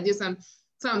somebody, did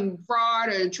some fraud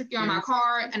or trick you on my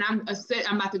car, and I'm upset,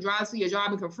 I'm about to drive to your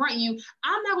job and confront you,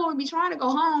 I'm not going to be trying to go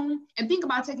home and think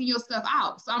about taking your stuff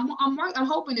out. So I'm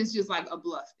hoping it's just like a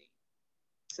bluff thing.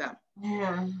 So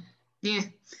yeah,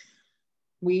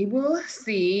 we will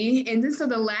see. And then so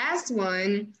the last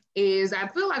one is, I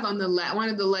feel like on one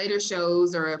of the later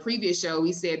shows or a previous show,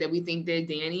 we said that we think that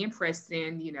Danny and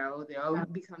Preston, they'll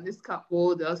become this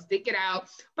couple, they'll stick it out.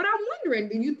 But I'm wondering,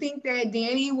 do you think that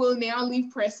Danny will now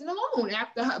leave Preston alone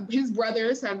after his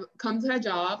brothers have come to her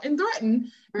job and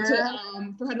threatened for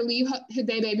her to leave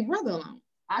their baby brother alone?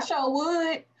 I sure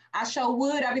would. I sure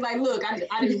would. I'd be like, look, I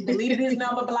didn't deleted his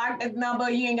number, blocked his number.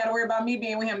 You ain't got to worry about me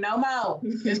being with him no more.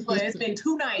 It's been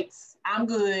 2 nights. I'm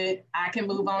good. I can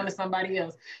move on to somebody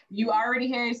else. You already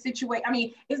had a situation. I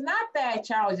mean, it's not that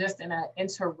y'all was just in an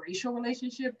interracial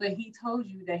relationship, but he told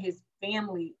you that his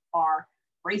family are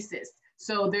racist.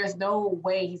 So there's no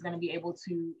way he's going to be able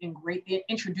to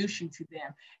introduce you to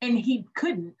them. And he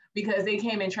couldn't because they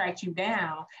came and tracked you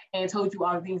down and told you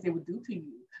all the things they would do to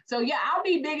you. So yeah, I'll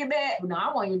be big and bad. No,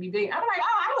 I won't even be big. I'm like,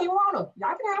 oh, I don't even want him. Y'all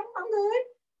can have him. I'm good.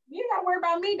 You ain't got to worry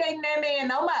about me dating that man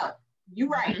no more. You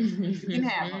right. You can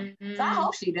have him. So I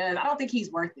hope she does. I don't think he's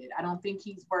worth it. I don't think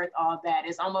he's worth all that.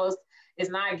 It's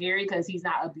not Gary because he's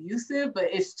not abusive, but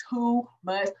it's too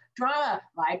much drama.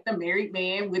 Like the married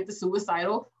man with the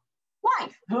suicidal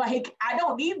wife. Like, I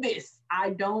don't need this.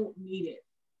 I don't need it.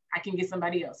 I can get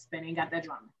somebody else that ain't got that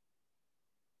drama.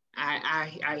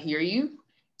 I hear you.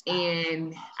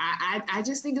 And I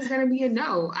just think it's gonna be a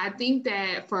no. I think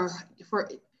that for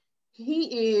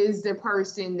he is the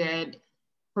person that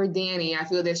for Danny, I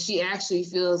feel that she actually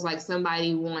feels like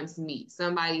somebody wants me.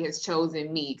 Somebody has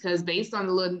chosen me. Because based on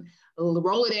the little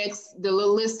Rolodex, the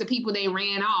little list of people they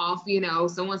ran off,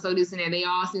 so and so, this and that, they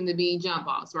all seem to be jump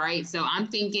offs, right? So I'm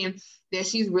thinking that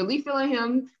she's really feeling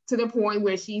him to the point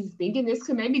where she's thinking this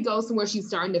could maybe go somewhere. She's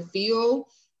starting to feel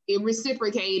it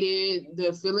reciprocated,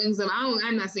 the feelings of,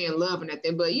 I'm not saying love or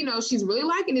nothing, but she's really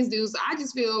liking this dude. So I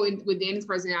just feel with Danny's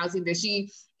personality that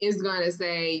she is gonna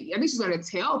say, I think she's gonna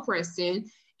tell Preston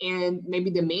and maybe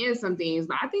demand some things,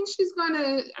 but I think she's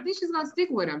gonna stick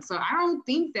with him. So I don't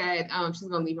think that she's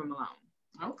gonna leave him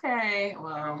alone. Okay,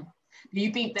 well, do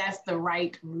you think that's the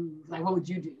right move? Like, what would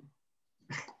you do?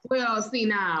 Well, see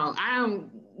now,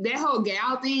 that whole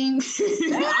gal thing.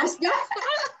 I'm still.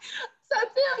 So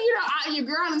Tim, your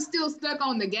girl is still stuck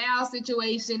on the gal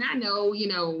situation. I know, he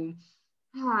didn't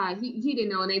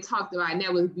know, and they talked about it, and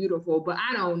that was beautiful. But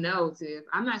I don't know, Tiff.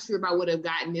 I'm not sure if I would have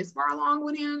gotten this far along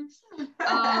with him.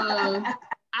 I'm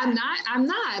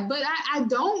not. But I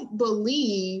don't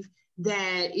believe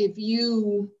that if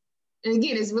you, and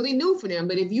again, it's really new for them,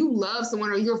 but if you love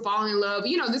someone or you're falling in love,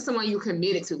 this is someone you're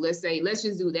committed to, let's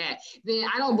just do that, then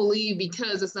I don't believe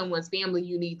because of someone's family,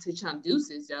 you need to chump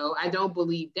deuces, though. I don't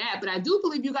believe that, but I do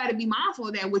believe you got to be mindful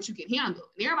of that, what you can handle.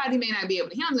 And everybody may not be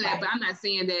able to handle that, but I'm not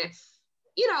saying that,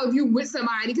 if you're with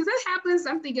somebody, because that happens.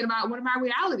 I'm thinking about one of my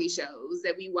reality shows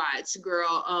that we watch,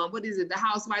 girl, what is it? The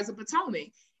Housewives of Potomac.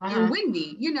 And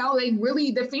Wendy, they really,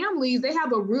 the families, they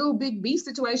have a real big beef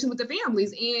situation with the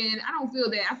families. And I don't feel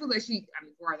that, I feel like as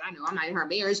far as I know, I'm not in her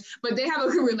marriage, but they have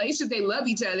a good relationship. They love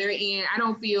each other. And I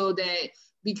don't feel that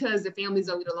because the families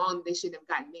don't get along, they shouldn't have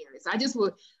gotten married. So I just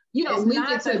would, link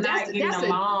it to that's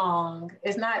along.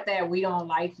 It's not that we don't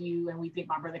like you and we think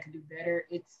my brother can do better.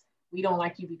 It's we don't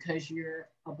like you because you're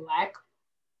a Black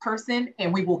person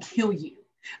and we will kill you.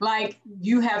 Like,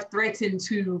 you have threatened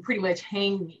to pretty much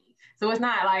hang me. So it's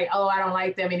not like, oh, I don't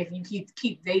like them, and if you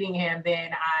keep dating him,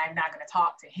 then I'm not going to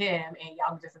talk to him, and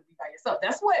y'all just be by yourself.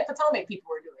 That's what Potomac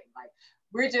people are doing. Like,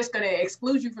 we're just going to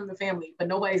exclude you from the family, but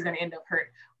nobody's going to end up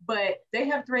hurt. But they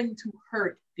have threatened to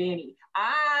hurt Danny.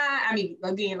 I mean,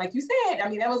 again, like you said,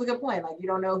 that was a good point. Like, you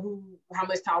don't know how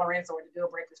much tolerance or the deal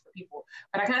breakers for people.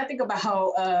 But I kind of think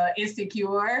about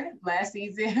Insecure last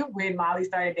season when Molly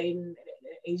started dating an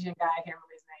Asian guy. I can't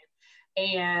remember his name.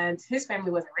 And his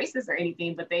family wasn't racist or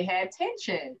anything, but they had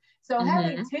tension. So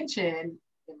having tension,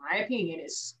 in my opinion,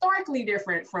 is starkly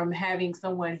different from having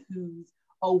someone who's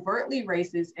overtly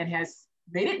racist and has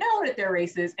made it known that they're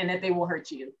racist and that they will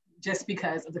hurt you just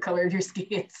because of the color of your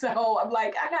skin. So I'm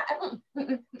like, I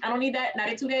don't need that. Not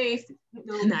in 2 days.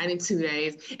 Not in 2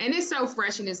 days. And it's so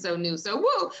fresh and it's so new. So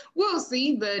we'll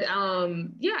see. But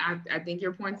yeah, I think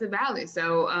your points are valid.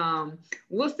 So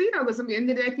we'll see though. But at the end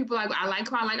of the day, people are like, I like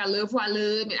who I like, I love who I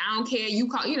love, and I don't care. You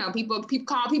call, people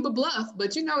call people bluff,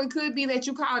 but it could be that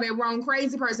you call that wrong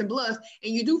crazy person bluff,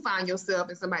 and you do find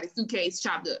yourself in somebody's suitcase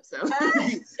chopped up. So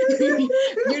you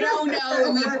don't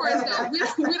know. Of course, though, we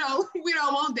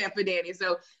don't want that for Danny.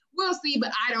 So we'll see.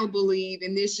 But I don't believe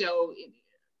in this show.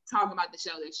 Talking about the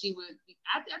show that she would.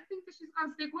 I think that she's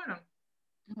gonna stick with him.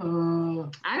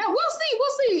 I know.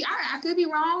 We'll see. I could be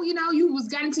wrong. You got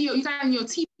in your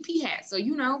TP hat, so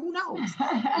who knows?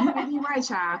 You may be right,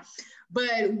 child.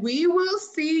 But we will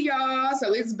see, y'all.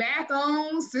 So it's back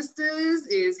on. Sisters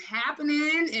is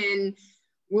happening, and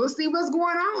we'll see what's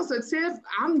going on. So Tiff,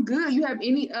 I'm good. You have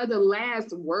any other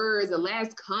last words or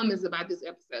last comments about this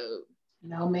episode?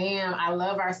 No, ma'am. I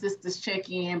love our Sisters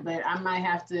check-in, but I might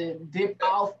have to dip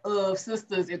off of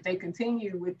Sisters if they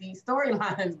continue with these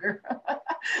storylines, girl.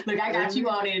 Look, I got you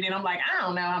on it, and I'm like, I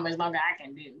don't know how much longer I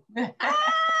can do.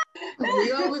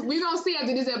 we gonna see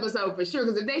after this episode for sure.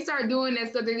 Because if they start doing that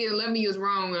stuff, they didn't let me is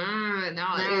wrong.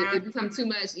 It becomes too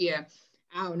much. Yeah,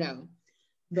 I don't know.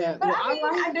 But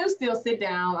I do still sit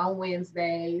down on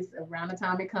Wednesdays around the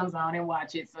time it comes on and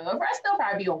watch it. So it'll still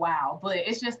probably be a while, but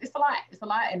it's a lot. It's a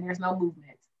lot, and there's no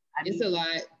movement. It's a lot,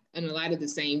 and a lot of the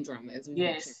same drama as we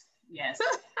mentioned. Yes.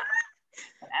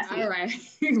 All right.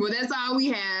 Well, that's all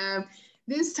we have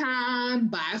this time.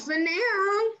 Bye for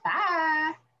now.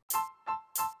 Bye.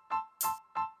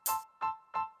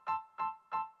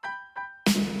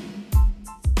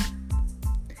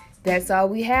 That's all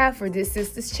we have for this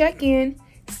Sistas Check-In.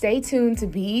 Stay tuned to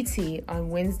BET on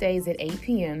Wednesdays at 8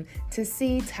 p.m. to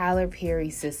see Tyler Perry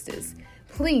Sistas.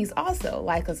 Please also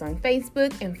like us on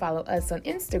Facebook and follow us on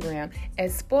Instagram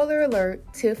at Spoiler Alert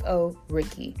Tiff O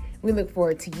Ricky. We look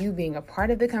forward to you being a part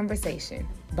of the conversation.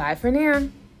 Bye for now.